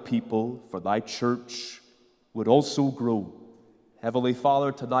for thy people, for thy church, would also grow. Heavenly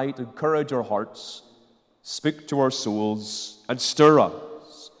Father, tonight encourage our hearts, speak to our souls, and stir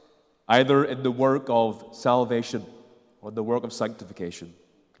us, either in the work of salvation or in the work of sanctification.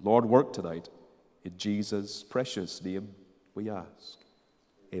 Lord, work tonight. In Jesus' precious name we ask.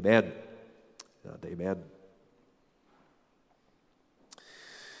 Amen and amen.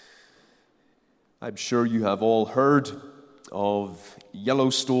 I'm sure you have all heard of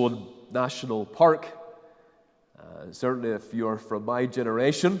Yellowstone National Park. Certainly if you're from my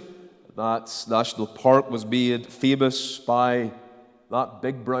generation, that national park was made famous by that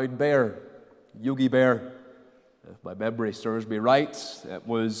big brown bear, Yogi Bear. If my memory serves me right, it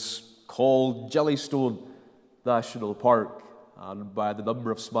was called Jellystone National Park. And by the number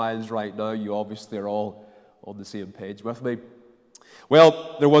of smiles right now, you obviously are all on the same page with me.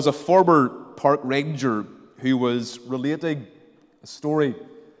 Well, there was a former park ranger who was relating a story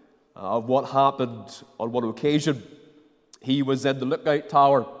of what happened on one occasion. He was in the lookout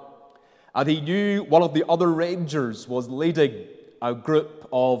tower, and he knew one of the other rangers was leading a group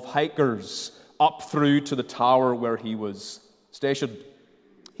of hikers up through to the tower where he was stationed.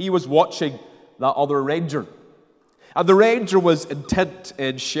 He was watching that other ranger. And the ranger was intent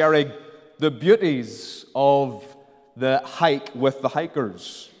in sharing the beauties of the hike with the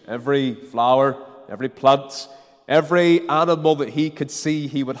hikers. Every flower, every plant, every animal that he could see,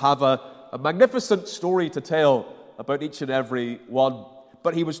 he would have a magnificent story to tell about each and every one.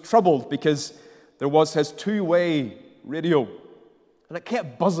 But he was troubled because there was his two-way radio, and it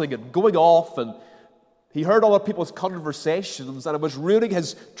kept buzzing and going off, and he heard other people's conversations, and it was ruining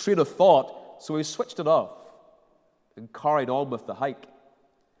his train of thought, so he switched it off and carried on with the hike.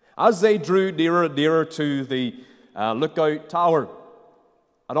 As they drew nearer and nearer to the lookout tower,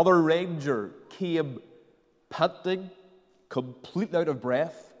 another ranger came panting, completely out of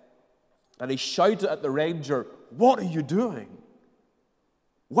breath, and he shouted at the ranger, "What are you doing?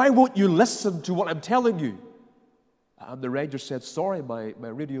 Why won't you listen to what I'm telling you?" And the ranger said, "Sorry, my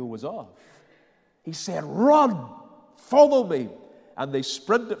radio was off." He said, "Run, follow me." And they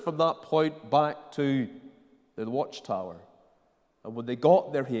sprinted from that point back to the watchtower. And when they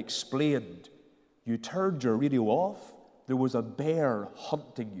got there, he explained, "You turned your radio off. There was a bear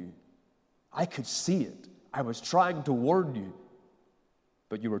hunting you. I could see it. I was trying to warn you,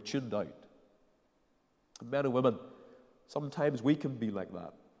 but you were tuned out." And men and women, sometimes we can be like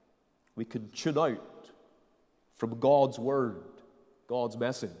that. We can tune out from God's word, God's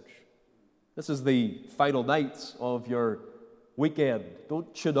message. This is the final night of your weekend.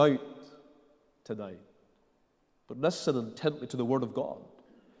 Don't tune out tonight, but listen intently to the word of God.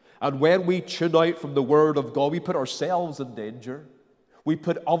 And when we tune out from the word of God, we put ourselves in danger. We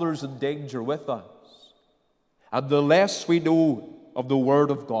put others in danger with us. And the less we know of the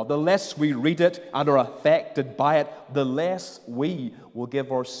word of God, the less we read it and are affected by it, the less we will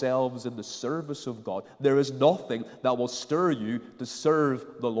give ourselves in the service of God. There is nothing that will stir you to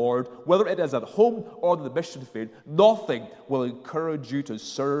serve the Lord, whether it is at home or in the mission field. Nothing will encourage you to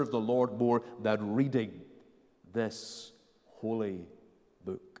serve the Lord more than reading this holy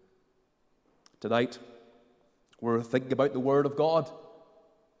book. Tonight, we're thinking about the word of God,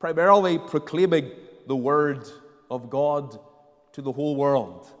 primarily proclaiming the word of God to the whole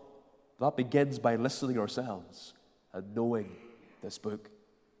world. That begins by listening ourselves and knowing this book.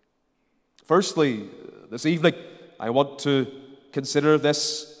 Firstly, this evening, I want to consider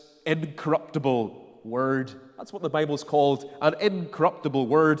this incorruptible word. That's what the Bible's called, an incorruptible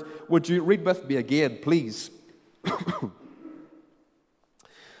word. Would you read with me again, please?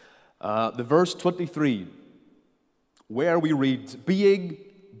 The verse 23, where we read, "Being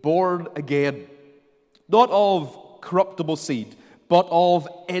born again, not of corruptible seed, but of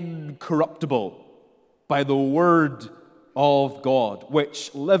incorruptible, by the word of God,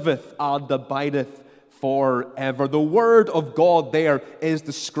 which liveth and abideth forever." The word of God there is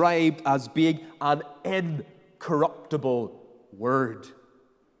described as being an incorruptible word.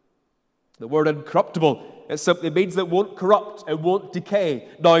 The word incorruptible, it simply means that it won't corrupt, it won't decay.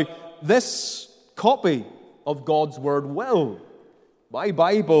 Now, this copy of God's word will, my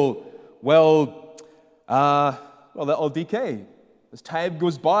Bible will, it'll decay. As time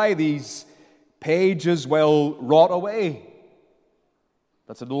goes by, these pages will rot away.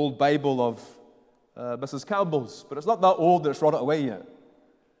 That's an old Bible of Mrs. Campbell's, but it's not that old that it's rotted away yet.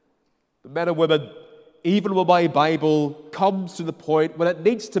 But men and women, even when my Bible comes to the point when it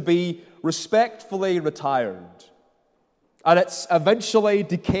needs to be respectfully retired, and it's eventually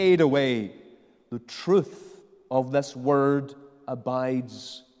decayed away, the truth of this word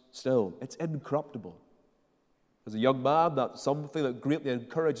abides still. It's incorruptible. As a young man, that's something that greatly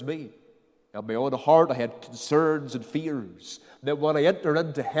encouraged me. In my own heart, I had concerns and fears that when I enter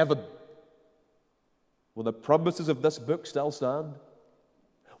into heaven, will the promises of this book still stand?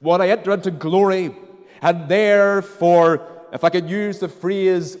 When I enter into glory, and therefore, if I can use the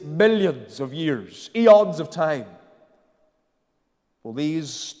phrase, millions of years, eons of time, will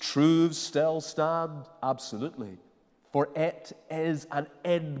these truths still stand? Absolutely. For it is an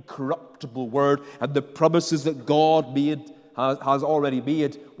incorruptible word, and the promises that God has already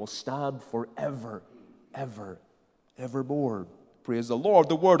made will stand forever, ever, evermore. Praise the Lord.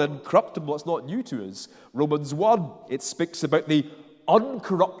 The word incorruptible is not new to us. Romans 1, it speaks about the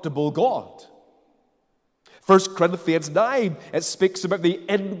uncorruptible God. 1 Corinthians 9, it speaks about the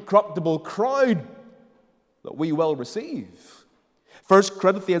incorruptible crown that we will receive. 1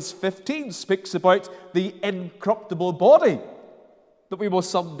 Corinthians 15 speaks about the incorruptible body that we will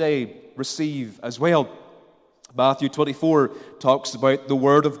someday receive as well. Matthew 24 talks about the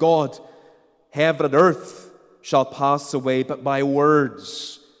word of God. "Heaven and earth shall pass away, but my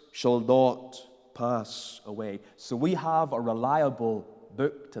words shall not pass away. So we have a reliable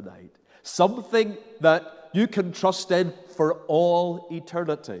book tonight, something that you can trust in for all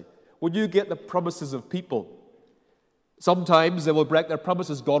eternity. When you get the promises of people, sometimes they will break their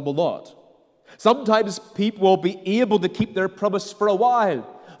promises, God will not. Sometimes people will be able to keep their promise for a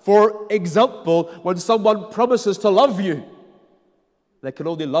while. For example, when someone promises to love you, they can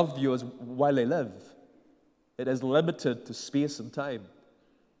only love you while they live. It is limited to space and time.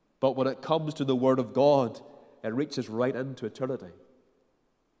 But when it comes to the Word of God, it reaches right into eternity.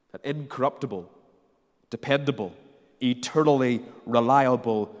 An incorruptible, dependable, eternally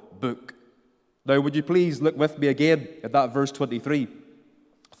reliable book. Now, would you please look with me again at that verse 23,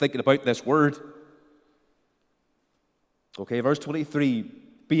 thinking about this word. Okay, verse 23,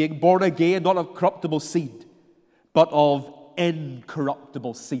 being born again, not of corruptible seed, but of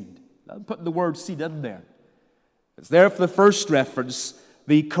incorruptible seed. I'm putting the word seed in there. It's there for the first reference,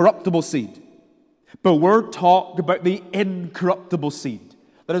 the corruptible seed. But we're talking about the incorruptible seed.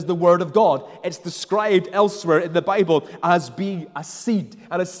 That is the Word of God. It's described elsewhere in the Bible as being a seed.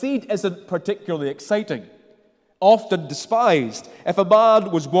 And a seed isn't particularly exciting, often despised. If a man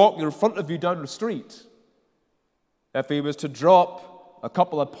was walking in front of you down the street, if he was to drop a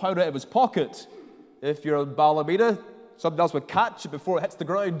couple of pound out of his pocket, if you're in Ballymena, somebody else would catch it before it hits the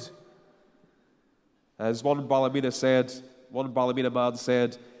ground. As one Ballymena man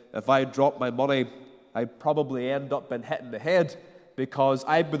said, if I drop my money, I'd probably end up being hit in the head, because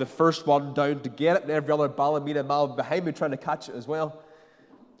I'd be the first one down to get it, and every other Ballymena man behind me trying to catch it as well.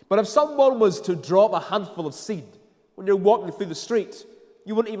 But if someone was to drop a handful of seed when you're walking through the street,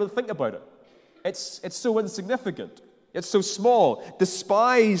 you wouldn't even think about it. It's so insignificant. It's so small,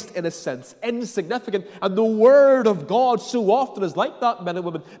 despised in a sense, insignificant. And the Word of God so often is like that, men and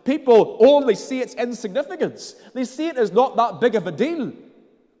women. People only see its insignificance. They see it as not that big of a deal.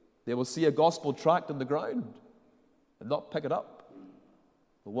 They will see a gospel tract on the ground and not pick it up.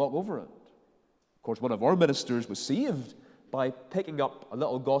 They'll walk over it. Of course, one of our ministers was saved by picking up a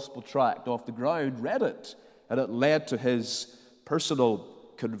little gospel tract off the ground, read it, and it led to his personal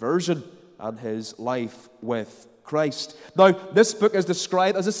conversion and his life with Christ. Now, this book is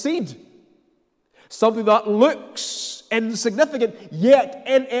described as a seed, something that looks insignificant, yet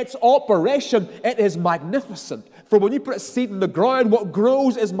in its operation, it is magnificent. For when you put a seed in the ground, what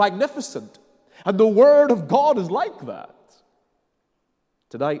grows is magnificent. And the Word of God is like that.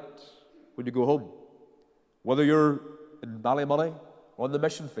 Tonight, when you go home, whether you're in Ballymoney or on the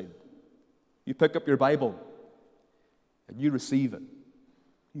mission field, you pick up your Bible and you receive it.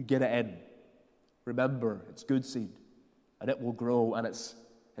 You get it in. Remember, it's good seed, and it will grow, and its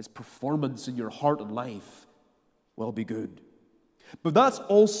performance in your heart and life will be good. But that's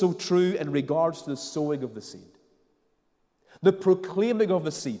also true in regards to the sowing of the seed, the proclaiming of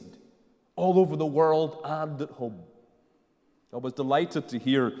the seed all over the world and at home. I was delighted to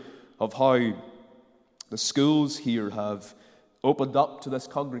hear of how the schools here have opened up to this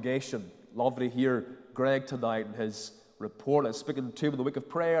congregation. Lovely to hear Greg tonight and his report. I was speaking to him in the week of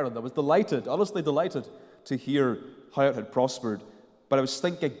prayer, and I was delighted, honestly delighted, to hear how it had prospered. But I was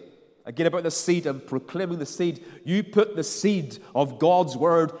thinking again about the seed and proclaiming the seed. You put the seed of God's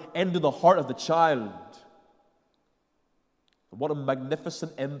Word into the heart of the child. And what a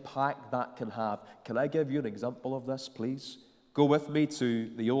magnificent impact that can have. Can I give you an example of this, please? Go with me to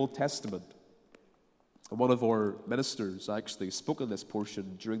the Old Testament. One of our ministers actually spoke on this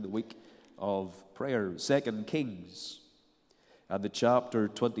portion during the week of prayer, 2 Kings, and the chapter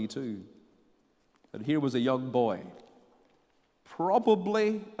 22. And here was a young boy,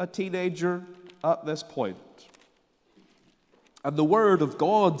 probably a teenager at this point. And the Word of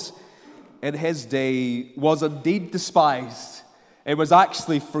God in his day was indeed despised. It was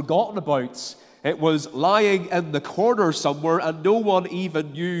actually forgotten about. It was lying in the corner somewhere, and no one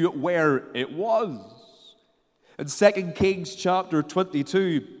even knew where it was. In 2 Kings chapter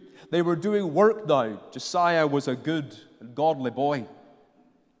 22, they were doing work now. Josiah was a good and godly boy.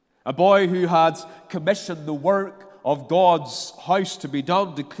 A boy who had commissioned the work of God's house to be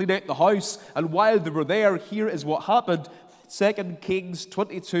done, to clean out the house. And while they were there, here is what happened. 2 Kings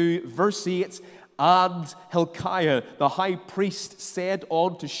 22, verse 8, and Hilkiah, the high priest, said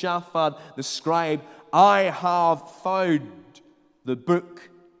unto Shaphan the scribe, I have found the book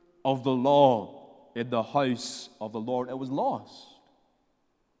of the law in the house of the Lord. It was lost.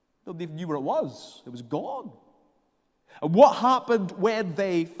 Nobody even knew where it was. It was gone. And what happened when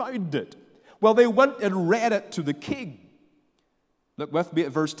they found it? Well, they went and read it to the king. Look with me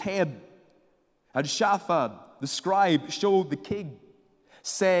at verse 10. And Shaphan the scribe showed the king,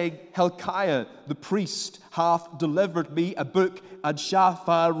 saying, Hilkiah the priest hath delivered me a book. And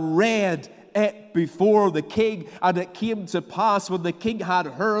Shaphan read it before the king. And it came to pass, when the king had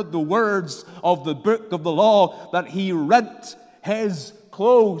heard the words of the book of the law, that he rent his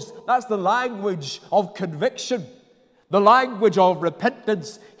clothes. That's the language of conviction, the language of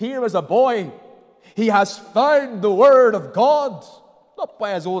repentance. Here is a boy. He has found the word of God, not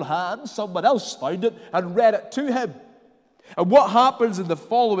by his own hand. Someone else found it and read it to him. And what happens in the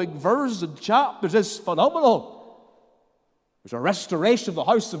following verses and chapters is phenomenal. There's a restoration of the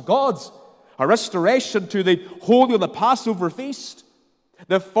house of God, a restoration to the holy of the Passover feast.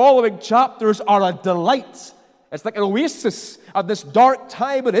 The following chapters are a delight. It's like an oasis at this dark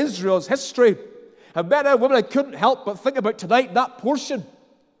time in Israel's history. And men and women, I couldn't help but think about tonight that portion.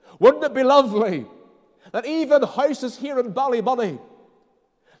 Wouldn't it be lovely that even houses here in Ballymoney,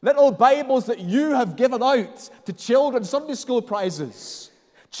 little Bibles that you have given out to children's Sunday school prizes,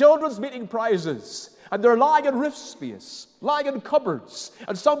 children's meeting prizes, and they're lying in roof space, lying in cupboards,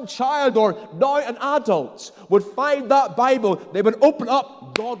 and some child or now an adult would find that Bible, they would open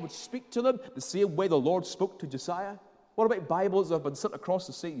up, God would speak to them the same way the Lord spoke to Josiah. What about Bibles that have been sent across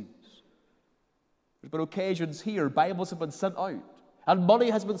the seas? There's been occasions here, Bibles have been sent out, and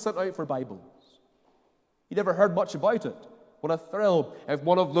money has been sent out for Bibles. You never heard much about it. What a thrill if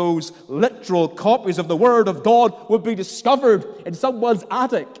one of those literal copies of the Word of God would be discovered in someone's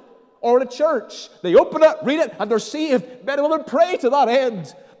attic or in a church. They open it, read it, and they're saved. Men and women pray to that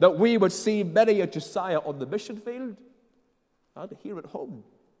end, that we would see many a Josiah on the mission field and here at home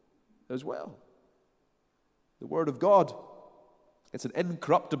as well. The Word of God, it's an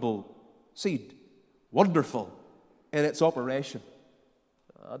incorruptible seed, wonderful in its operation.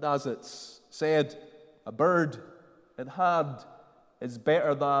 And as it's said, a bird in hand is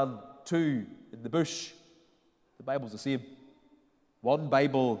better than two in the bush. The Bible's the same. One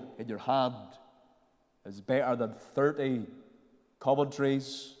Bible in your hand is better than 30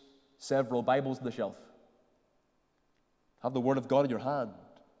 commentaries, several Bibles on the shelf. Have the Word of God in your hand.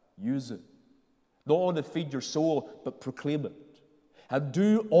 Use it. Not only feed your soul, but proclaim it. And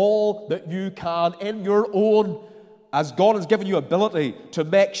do all that you can in your own, as God has given you ability, to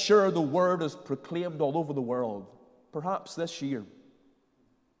make sure the Word is proclaimed all over the world. Perhaps this year,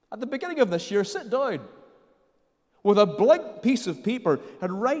 at the beginning of this year, sit down with a blank piece of paper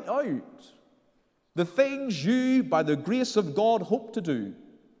and write out the things you, by the grace of God, hope to do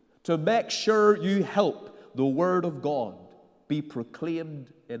to make sure you help the Word of God be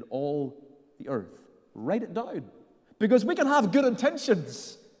proclaimed in all the earth. Write it down, because we can have good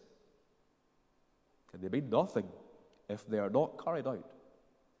intentions, and they mean nothing if they are not carried out.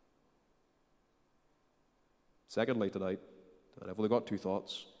 Secondly, tonight, and I've only got two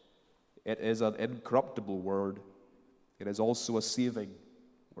thoughts, it is an incorruptible word. It is also a saving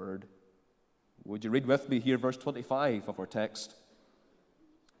word. Would you read with me here verse 25 of our text?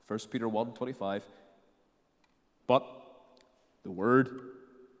 1 Peter 1:25. But the word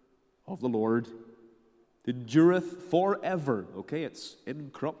of the Lord endureth forever. Okay, it's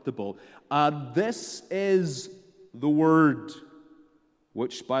incorruptible. And this is the word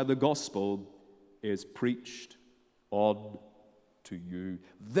which by the gospel is preached unto you.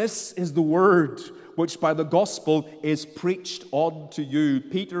 This is the word which by the gospel is preached unto you.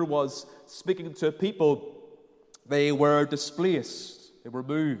 Peter was speaking to people. They were displaced. They were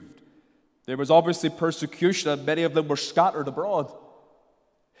moved. There was obviously persecution, and many of them were scattered abroad.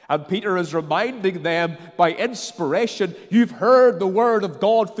 And Peter is reminding them by inspiration, you've heard the word of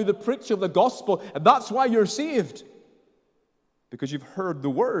God through the preaching of the gospel, and that's why you're saved. Because you've heard the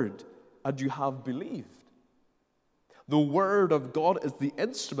word and you have believed. The Word of God is the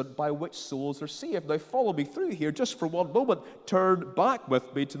instrument by which souls are saved. Now follow me through here just for one moment. Turn back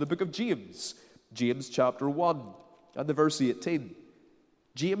with me to the book of James. James chapter 1 and the verse 18.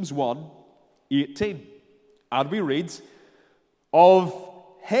 James 1:18. And we read, of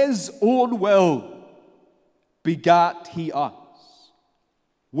his own will begat he us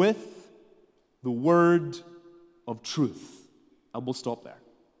with the word of truth. And we'll stop there.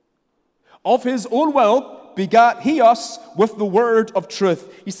 Of his own will begat he us with the word of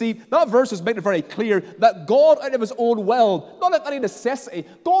truth. You see, that verse is making it very clear that God, out of his own will, not out of any necessity,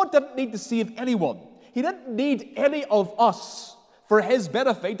 God didn't need to save anyone. He didn't need any of us for his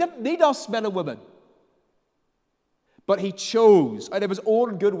benefit. He didn't need us, men and women. But he chose out of his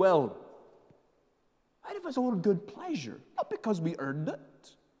own good will, out of his own good pleasure, not because we earned it,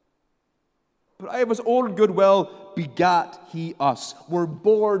 but out of his own good will begat he us. We're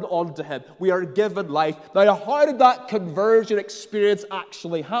born unto him. We are given life. Now, how did that conversion experience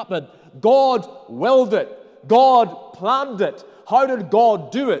actually happen? God willed it. God planned it. How did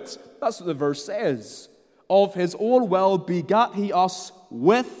God do it? That's what the verse says. Of his own will begat he us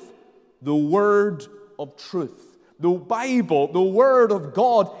with the word of truth. The Bible, the word of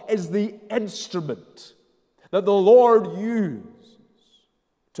God, is the instrument that the Lord used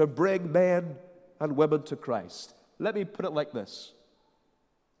to bring men and women to Christ. Let me put it like this.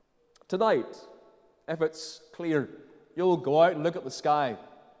 Tonight, if it's clear, you'll go out and look at the sky.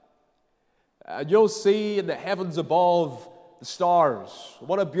 And you'll see in the heavens above the stars.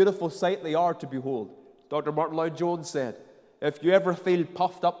 What a beautiful sight they are to behold. Dr. Martin Lloyd-Jones said, if you ever feel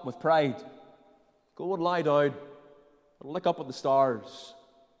puffed up with pride, go and lie down and look up at the stars,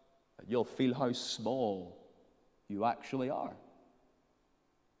 and you'll feel how small you actually are.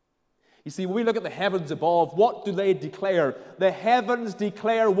 You see, when we look at the heavens above, what do they declare? The heavens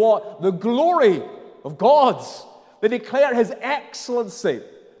declare what? The glory of God. They declare His excellency.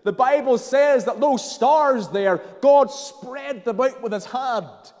 The Bible says that those stars there, God spread them out with His hand.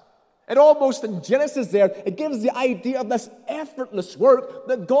 And almost in Genesis there, it gives the idea of this effortless work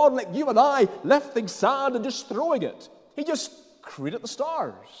that God, like you and I, lifting sand and just throwing it. He just created the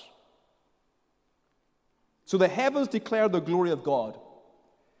stars. So the heavens declare the glory of God.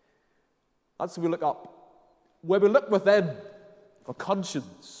 That's when we look up. When we look within, our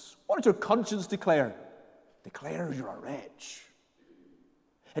conscience. What does your conscience declare? It declares you're a wretch.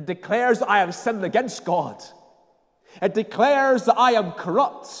 It declares that I have sinned against God. It declares that I am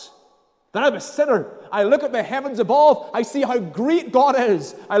corrupt, that I'm a sinner. I look at the heavens above, I see how great God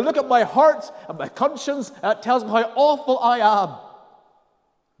is. I look at my heart and my conscience, and it tells me how awful I am.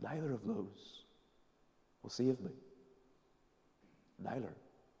 Neither of those will save me. Neither.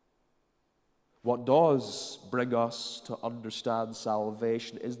 What does bring us to understand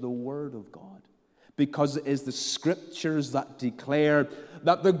salvation is the Word of God. Because it is the Scriptures that declare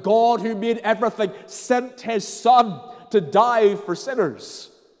that the God who made everything sent His Son to die for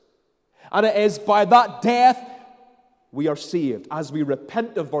sinners. And it is by that death we are saved, as we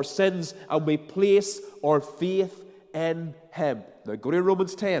repent of our sins and we place our faith in Him. Now go to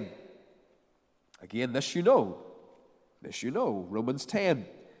Romans 10. Again, this you know. This you know. Romans 10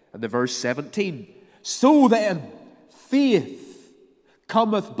 and the verse 17. So then, faith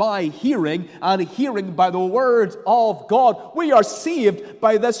cometh by hearing, and hearing by the word of God. We are saved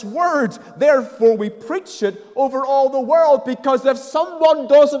by this word. Therefore, we preach it over all the world, because if someone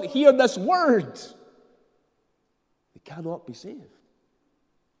doesn't hear this word, they cannot be saved.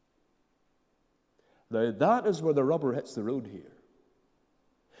 Now, that is where the rubber hits the road here.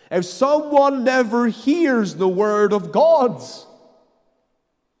 If someone never hears the word of God,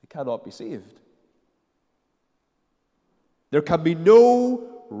 they cannot be saved. There can be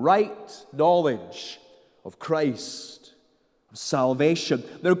no right knowledge of Christ, of salvation.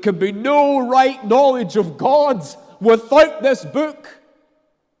 There can be no right knowledge of God without this book.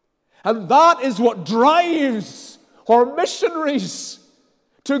 And that is what drives our missionaries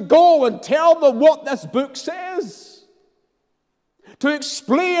to go and tell them what this book says. To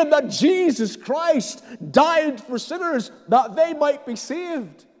explain that Jesus Christ died for sinners that they might be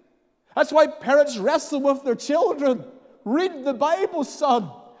saved. That's why parents wrestle with their children. Read the Bible,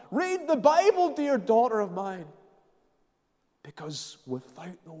 son. Read the Bible, dear daughter of mine. Because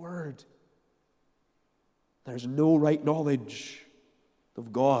without the Word, there's no right knowledge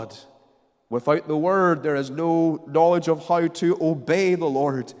of God. Without the Word, there is no knowledge of how to obey the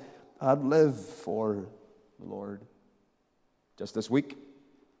Lord and live for the Lord. Just this week,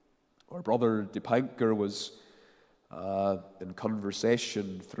 our brother Dipankar was in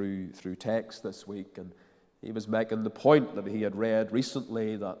conversation through text this week, and he was making the point that he had read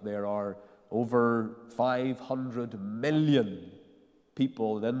recently that there are over 500 million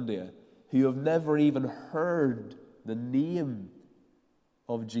people in India who have never even heard the name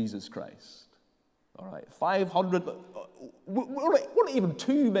of Jesus Christ. All right, 500. We're not even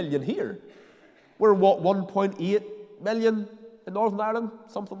 2 million here. We're what, 1.8 million in Northern Ireland?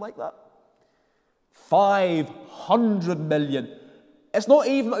 Something like that. 500 million. It's not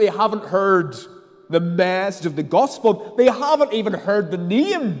even that they haven't heard the message of the gospel. They haven't even heard the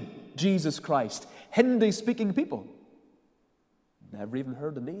name Jesus Christ. Hindi-speaking people. Never even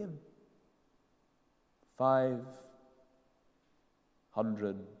heard the name.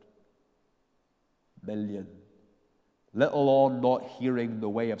 500 million. Let alone not hearing the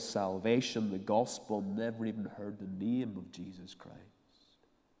way of salvation, the gospel, never even heard the name of Jesus Christ.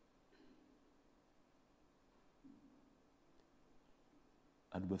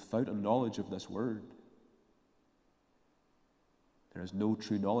 And without a knowledge of this word, there is no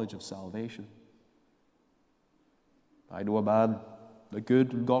true knowledge of salvation. I know a man, a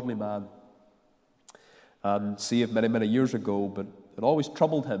good and godly man, and saved many, many years ago, but it always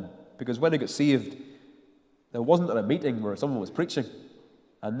troubled him, because when he got saved, it wasn't at a meeting where someone was preaching.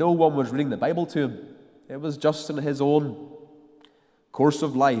 And no one was reading the Bible to him. It was just in his own course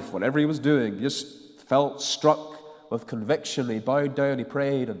of life, whatever he was doing, he just felt struck with conviction. He bowed down, he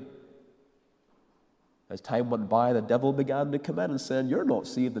prayed, and as time went by, the devil began to come in and said, "You're not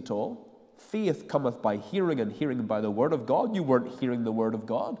saved at all. Faith cometh by hearing, and hearing by the word of God." You weren't hearing the word of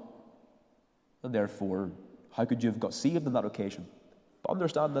God. And therefore, how could you have got saved on that occasion? But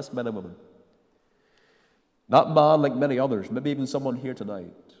understand this, men and women. That man, like many others, maybe even someone here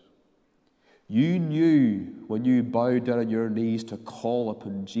tonight, you knew when you bowed down on your knees to call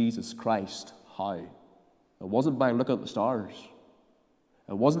upon Jesus Christ. How? It wasn't by looking at the stars.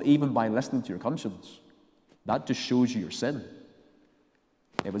 It wasn't even by listening to your conscience. That just shows you your sin.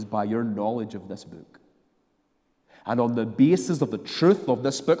 It was by your knowledge of this book. And on the basis of the truth of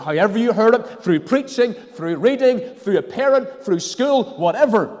this book, however you heard it, through preaching, through reading, through a parent, through school,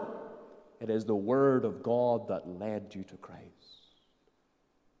 whatever, it is the Word of God that led you to Christ.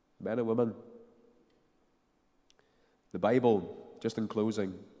 Men and women, the Bible, just in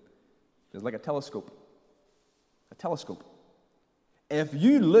closing, is like a telescope. A telescope. If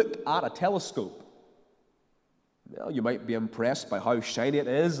you look at a telescope, well, you might be impressed by how shiny it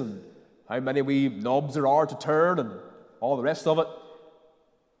is and how many wee knobs there are to turn and all the rest of it.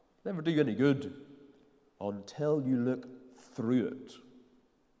 Never do you any good until you look through it.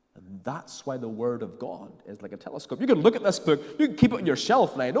 And that's why the Word of God is like a telescope. You can look at this book, you can keep it on your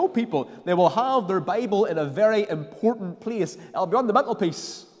shelf. And I know people, they will have their Bible in a very important place. It'll be on the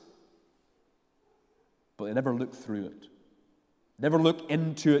mantelpiece. But they never look through it. Never look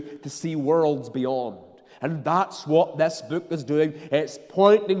into it to see worlds beyond. And that's what this book is doing. It's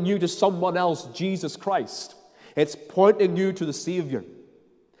pointing you to someone else, Jesus Christ. It's pointing you to the Savior.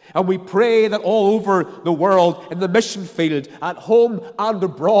 And we pray that all over the world, in the mission field, at home and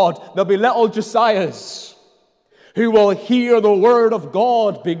abroad, there'll be little Josiahs who will hear the Word of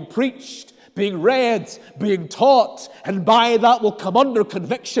God being preached, being read, being taught, and by that will come under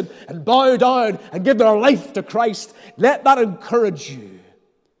conviction and bow down and give their life to Christ. Let that encourage you.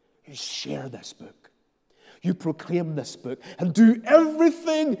 You share this book. You proclaim this book and do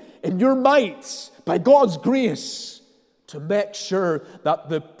everything in your might, by God's grace, to make sure that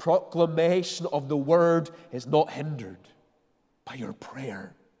the proclamation of the Word is not hindered by your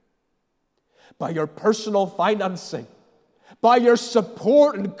prayer, by your personal financing, by your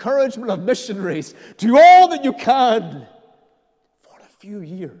support and encouragement of missionaries. Do all that you can. For a few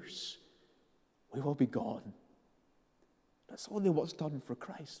years, we will be gone. That's only what's done for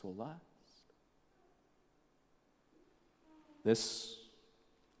Christ will last. This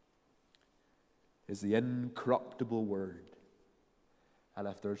is the incorruptible Word. And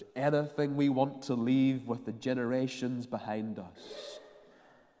if there's anything we want to leave with the generations behind us,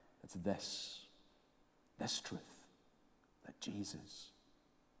 it's this truth, that Jesus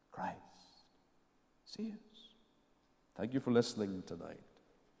Christ saves. Thank you for listening tonight.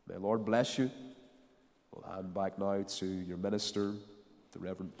 May the Lord bless you. We'll hand back now to your minister, the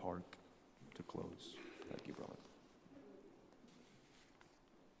Reverend Park, to close. Thank you, brother.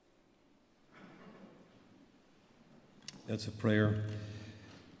 That's a prayer.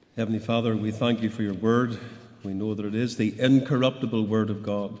 Heavenly Father, we thank you for your word. We know that it is the incorruptible word of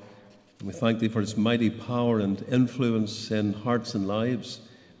God. And we thank thee for its mighty power and influence in hearts and lives.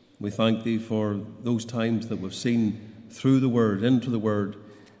 We thank thee for those times that we've seen through the word, into the word,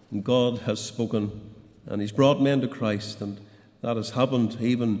 and God has spoken and he's brought men to Christ. And that has happened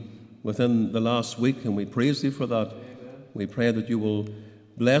even within the last week, and we praise thee for that. Amen. We pray that you will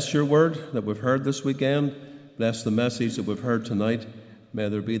bless your word that we've heard this weekend. Bless the message that we've heard tonight. May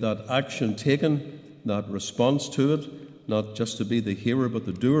there be that action taken, that response to it, not just to be the hearer but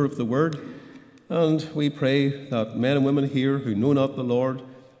the doer of the word. And we pray that men and women here who know not the Lord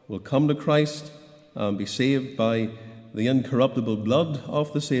will come to Christ and be saved by the incorruptible blood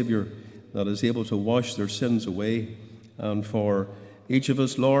of the Saviour that is able to wash their sins away. And for each of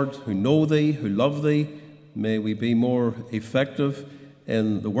us, Lord, who know thee, who love thee, may we be more effective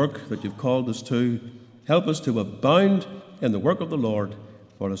in the work that you've called us to. Help us to abound in the work of the Lord,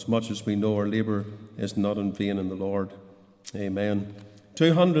 for as much as we know our labour is not in vain in the Lord. Amen.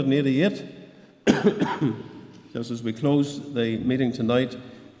 288. Just as we close the meeting tonight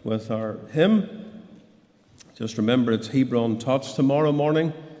with our hymn, just remember it's Hebron Tots tomorrow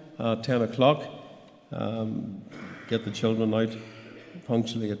morning at 10 o'clock. Get the children out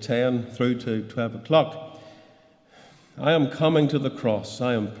punctually at 10 through to 12 o'clock. I am coming to the cross.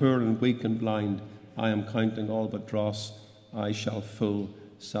 I am poor and weak and blind. I am counting all but dross. I shall full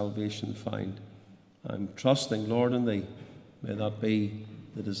salvation find. I'm trusting, Lord, in thee. May that be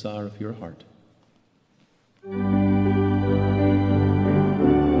the desire of your heart.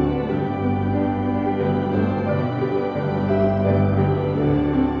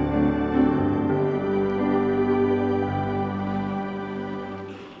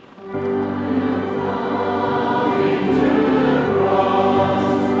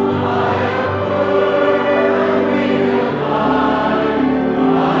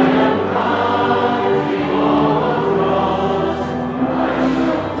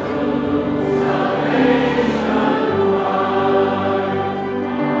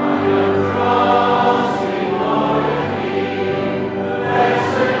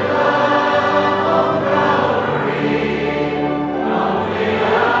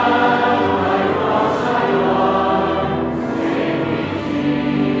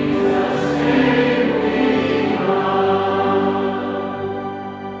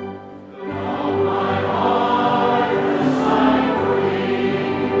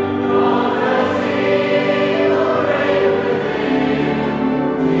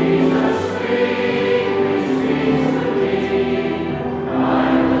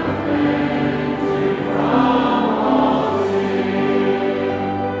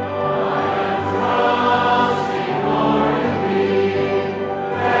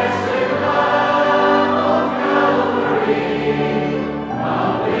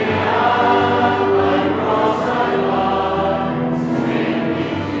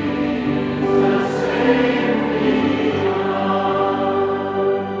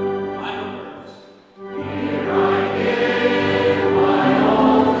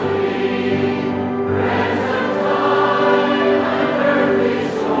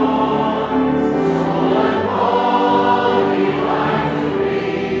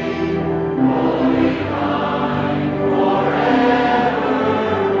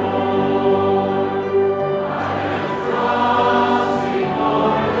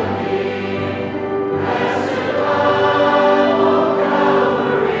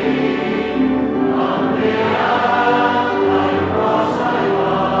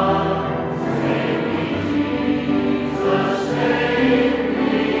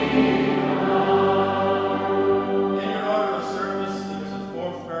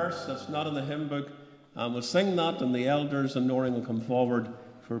 And we'll sing that, and the elders and Noreen will come forward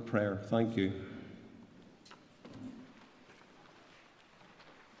for prayer. Thank you.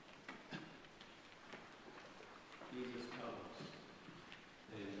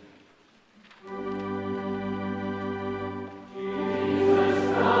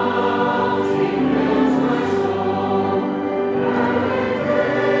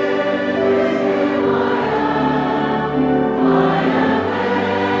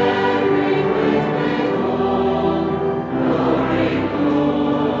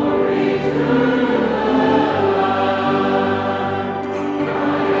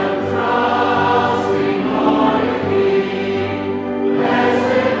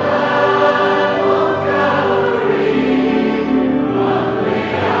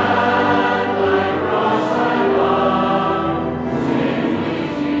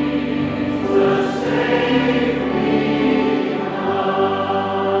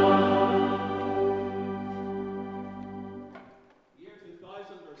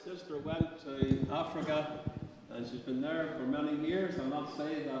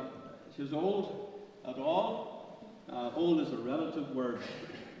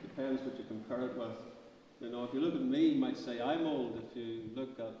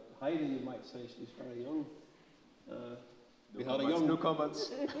 We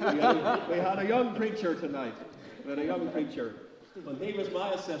had a young preacher tonight. We had a young preacher. When he was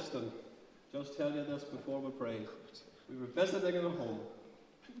my assistant, just tell you this before we pray. We were visiting in a home,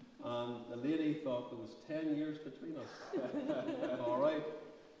 and the lady thought there was 10 years between us. All right.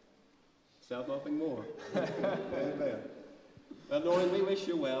 Said nothing more. Amen. Well, Noreen, we wish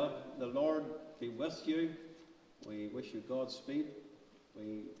you well. The Lord be with you. We wish you Godspeed.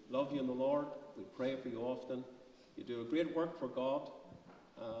 We love you in the Lord. We pray for you often. You do a great work for God.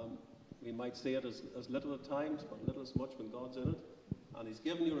 We might say it as little at times, but little as much when God's in it. And He's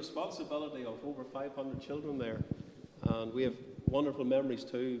given you responsibility of over 500 children there. And we have wonderful memories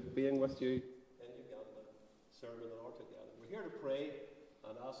too, being with you in Uganda, serving the Lord together. We're here to pray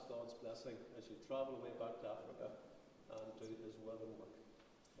and ask God's blessing as you travel away back to Africa and do His will and work.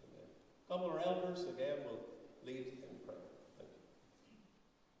 Amen. Come on, our elders again will lead in prayer. Thank you.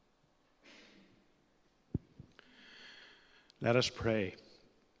 Let us pray.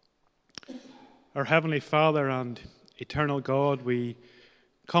 Our Heavenly Father and Eternal God, we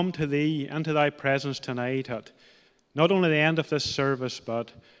come to Thee and to Thy presence tonight at not only the end of this service,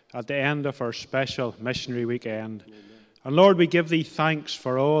 but at the end of our special missionary weekend. Amen. And Lord, we give Thee thanks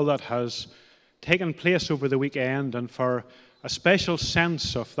for all that has taken place over the weekend and for a special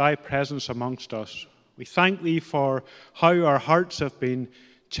sense of Thy presence amongst us. We thank Thee for how our hearts have been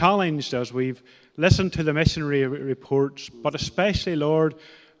challenged as we've listened to the missionary reports, but especially, Lord,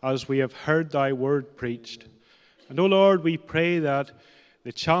 as we have heard Thy word preached. And, O Lord, we pray that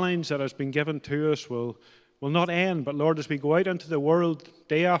the challenge that has been given to us will not end, but, Lord, as we go out into the world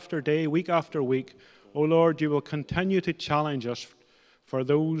day after day, week after week, O Lord, You will continue to challenge us for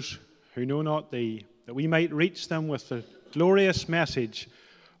those who know not Thee, that we might reach them with the glorious message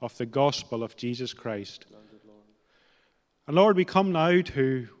of the gospel of Jesus Christ. And Lord, we come now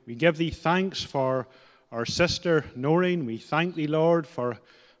we give Thee thanks for our sister Noreen. We thank Thee, Lord, for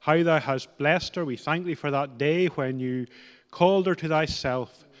how Thou hast blessed her. We thank Thee for that day when You called her to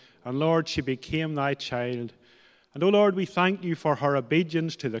Thyself. And Lord, she became Thy child. And, O Lord, we thank You for her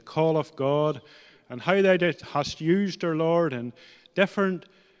obedience to the call of God and how Thou hast used her, Lord, in different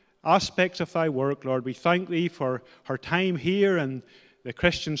aspects of Thy work, Lord. We thank Thee for her time here in the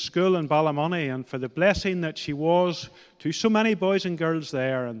Christian school in Ballymoney and for the blessing that she was to so many boys and girls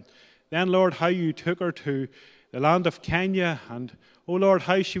there. And then, Lord, how You took her to the land of Kenya, and, oh Lord,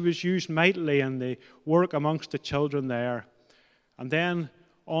 how she was used mightily in the work amongst the children there. And then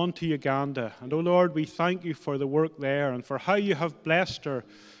on to Uganda. And, oh Lord, we thank You for the work there and for how You have blessed her.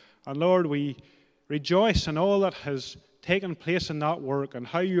 And, Lord, we rejoice in all that has taken place in that work and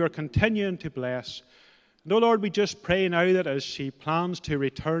how You are continuing to bless. And, oh Lord, we just pray now that as she plans to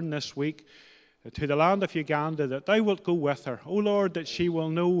return this week to the land of Uganda, that Thou wilt go with her. Oh Lord, that she will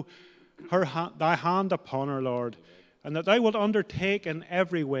know Thy hand upon her, Lord, and that Thou wilt undertake in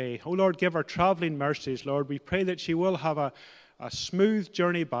every way. Oh Lord, give her travelling mercies, Lord. We pray that she will have a smooth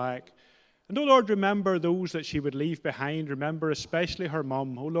journey back. And, oh Lord, remember those that she would leave behind. Remember especially her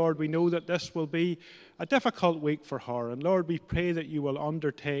mum. Oh Lord, we know that this will be a difficult week for her. And Lord, we pray that You will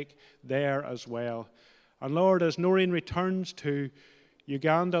undertake there as well. And Lord, as Noreen returns to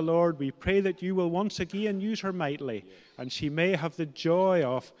Uganda, Lord, we pray that You will once again use her mightily, and she may have the joy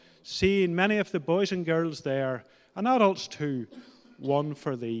of seeing many of the boys and girls there, and adults too, won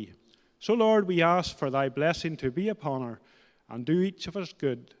for Thee. So, Lord, we ask for Thy blessing to be upon her, and do each of us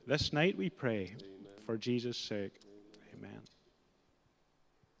good this night, we pray. Amen. for Jesus' sake. Amen.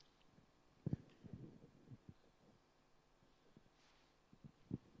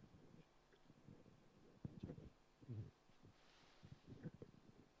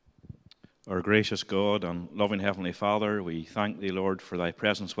 Our gracious God and loving Heavenly Father, we thank Thee, Lord, for Thy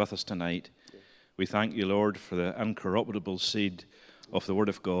presence with us tonight. We thank You, Lord, for the incorruptible seed of the Word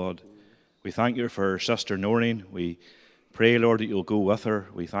of God. We thank You for Sister Noreen. We pray, Lord, that You'll go with her.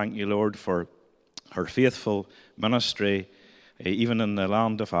 We thank You, Lord, for her faithful ministry, even in the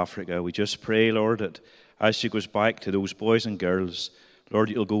land of Africa. We just pray, Lord, that as she goes back to those boys and girls, Lord,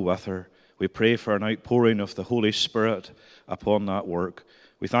 You'll go with her. We pray for an outpouring of the Holy Spirit upon that work.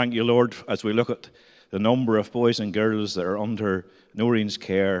 We thank You, Lord, as we look at the number of boys and girls that are under Noreen's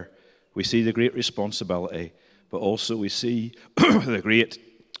care. We see the great responsibility, but also we see the great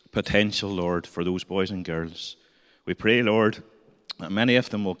potential, Lord, for those boys and girls. We pray, Lord, that many of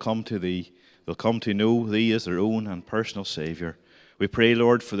them will come to Thee. They'll come to know Thee as their own and personal Saviour. We pray,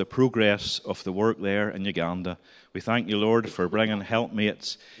 Lord, for the progress of the work there in Uganda. We thank You, Lord, for bringing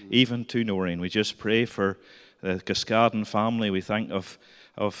helpmates even to Noreen. We just pray for the Cascaden family. We think of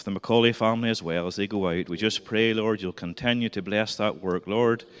the Macaulay family as well as they go out. We just pray, Lord, You'll continue to bless that work.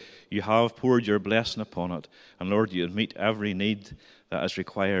 Lord, You have poured Your blessing upon it. And Lord, You'll meet every need that is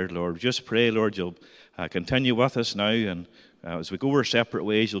required, Lord. We just pray, Lord, You'll continue with us now. And as we go our separate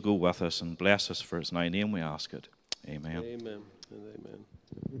ways, You'll go with us and bless us. For His name we ask it. Amen. Amen and amen.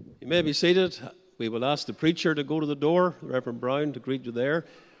 You may be seated. We will ask the preacher to go to the door, Reverend Brown, to greet you there.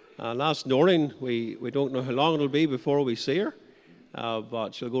 Last Noreen, we don't know how long it'll be before we see her.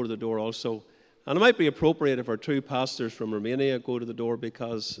 But she'll go to the door also. And it might be appropriate if our two pastors from Romania go to the door,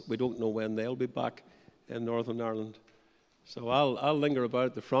 because we don't know when they'll be back in Northern Ireland. So I'll linger about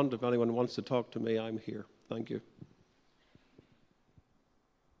at the front. If anyone wants to talk to me, I'm here. Thank you.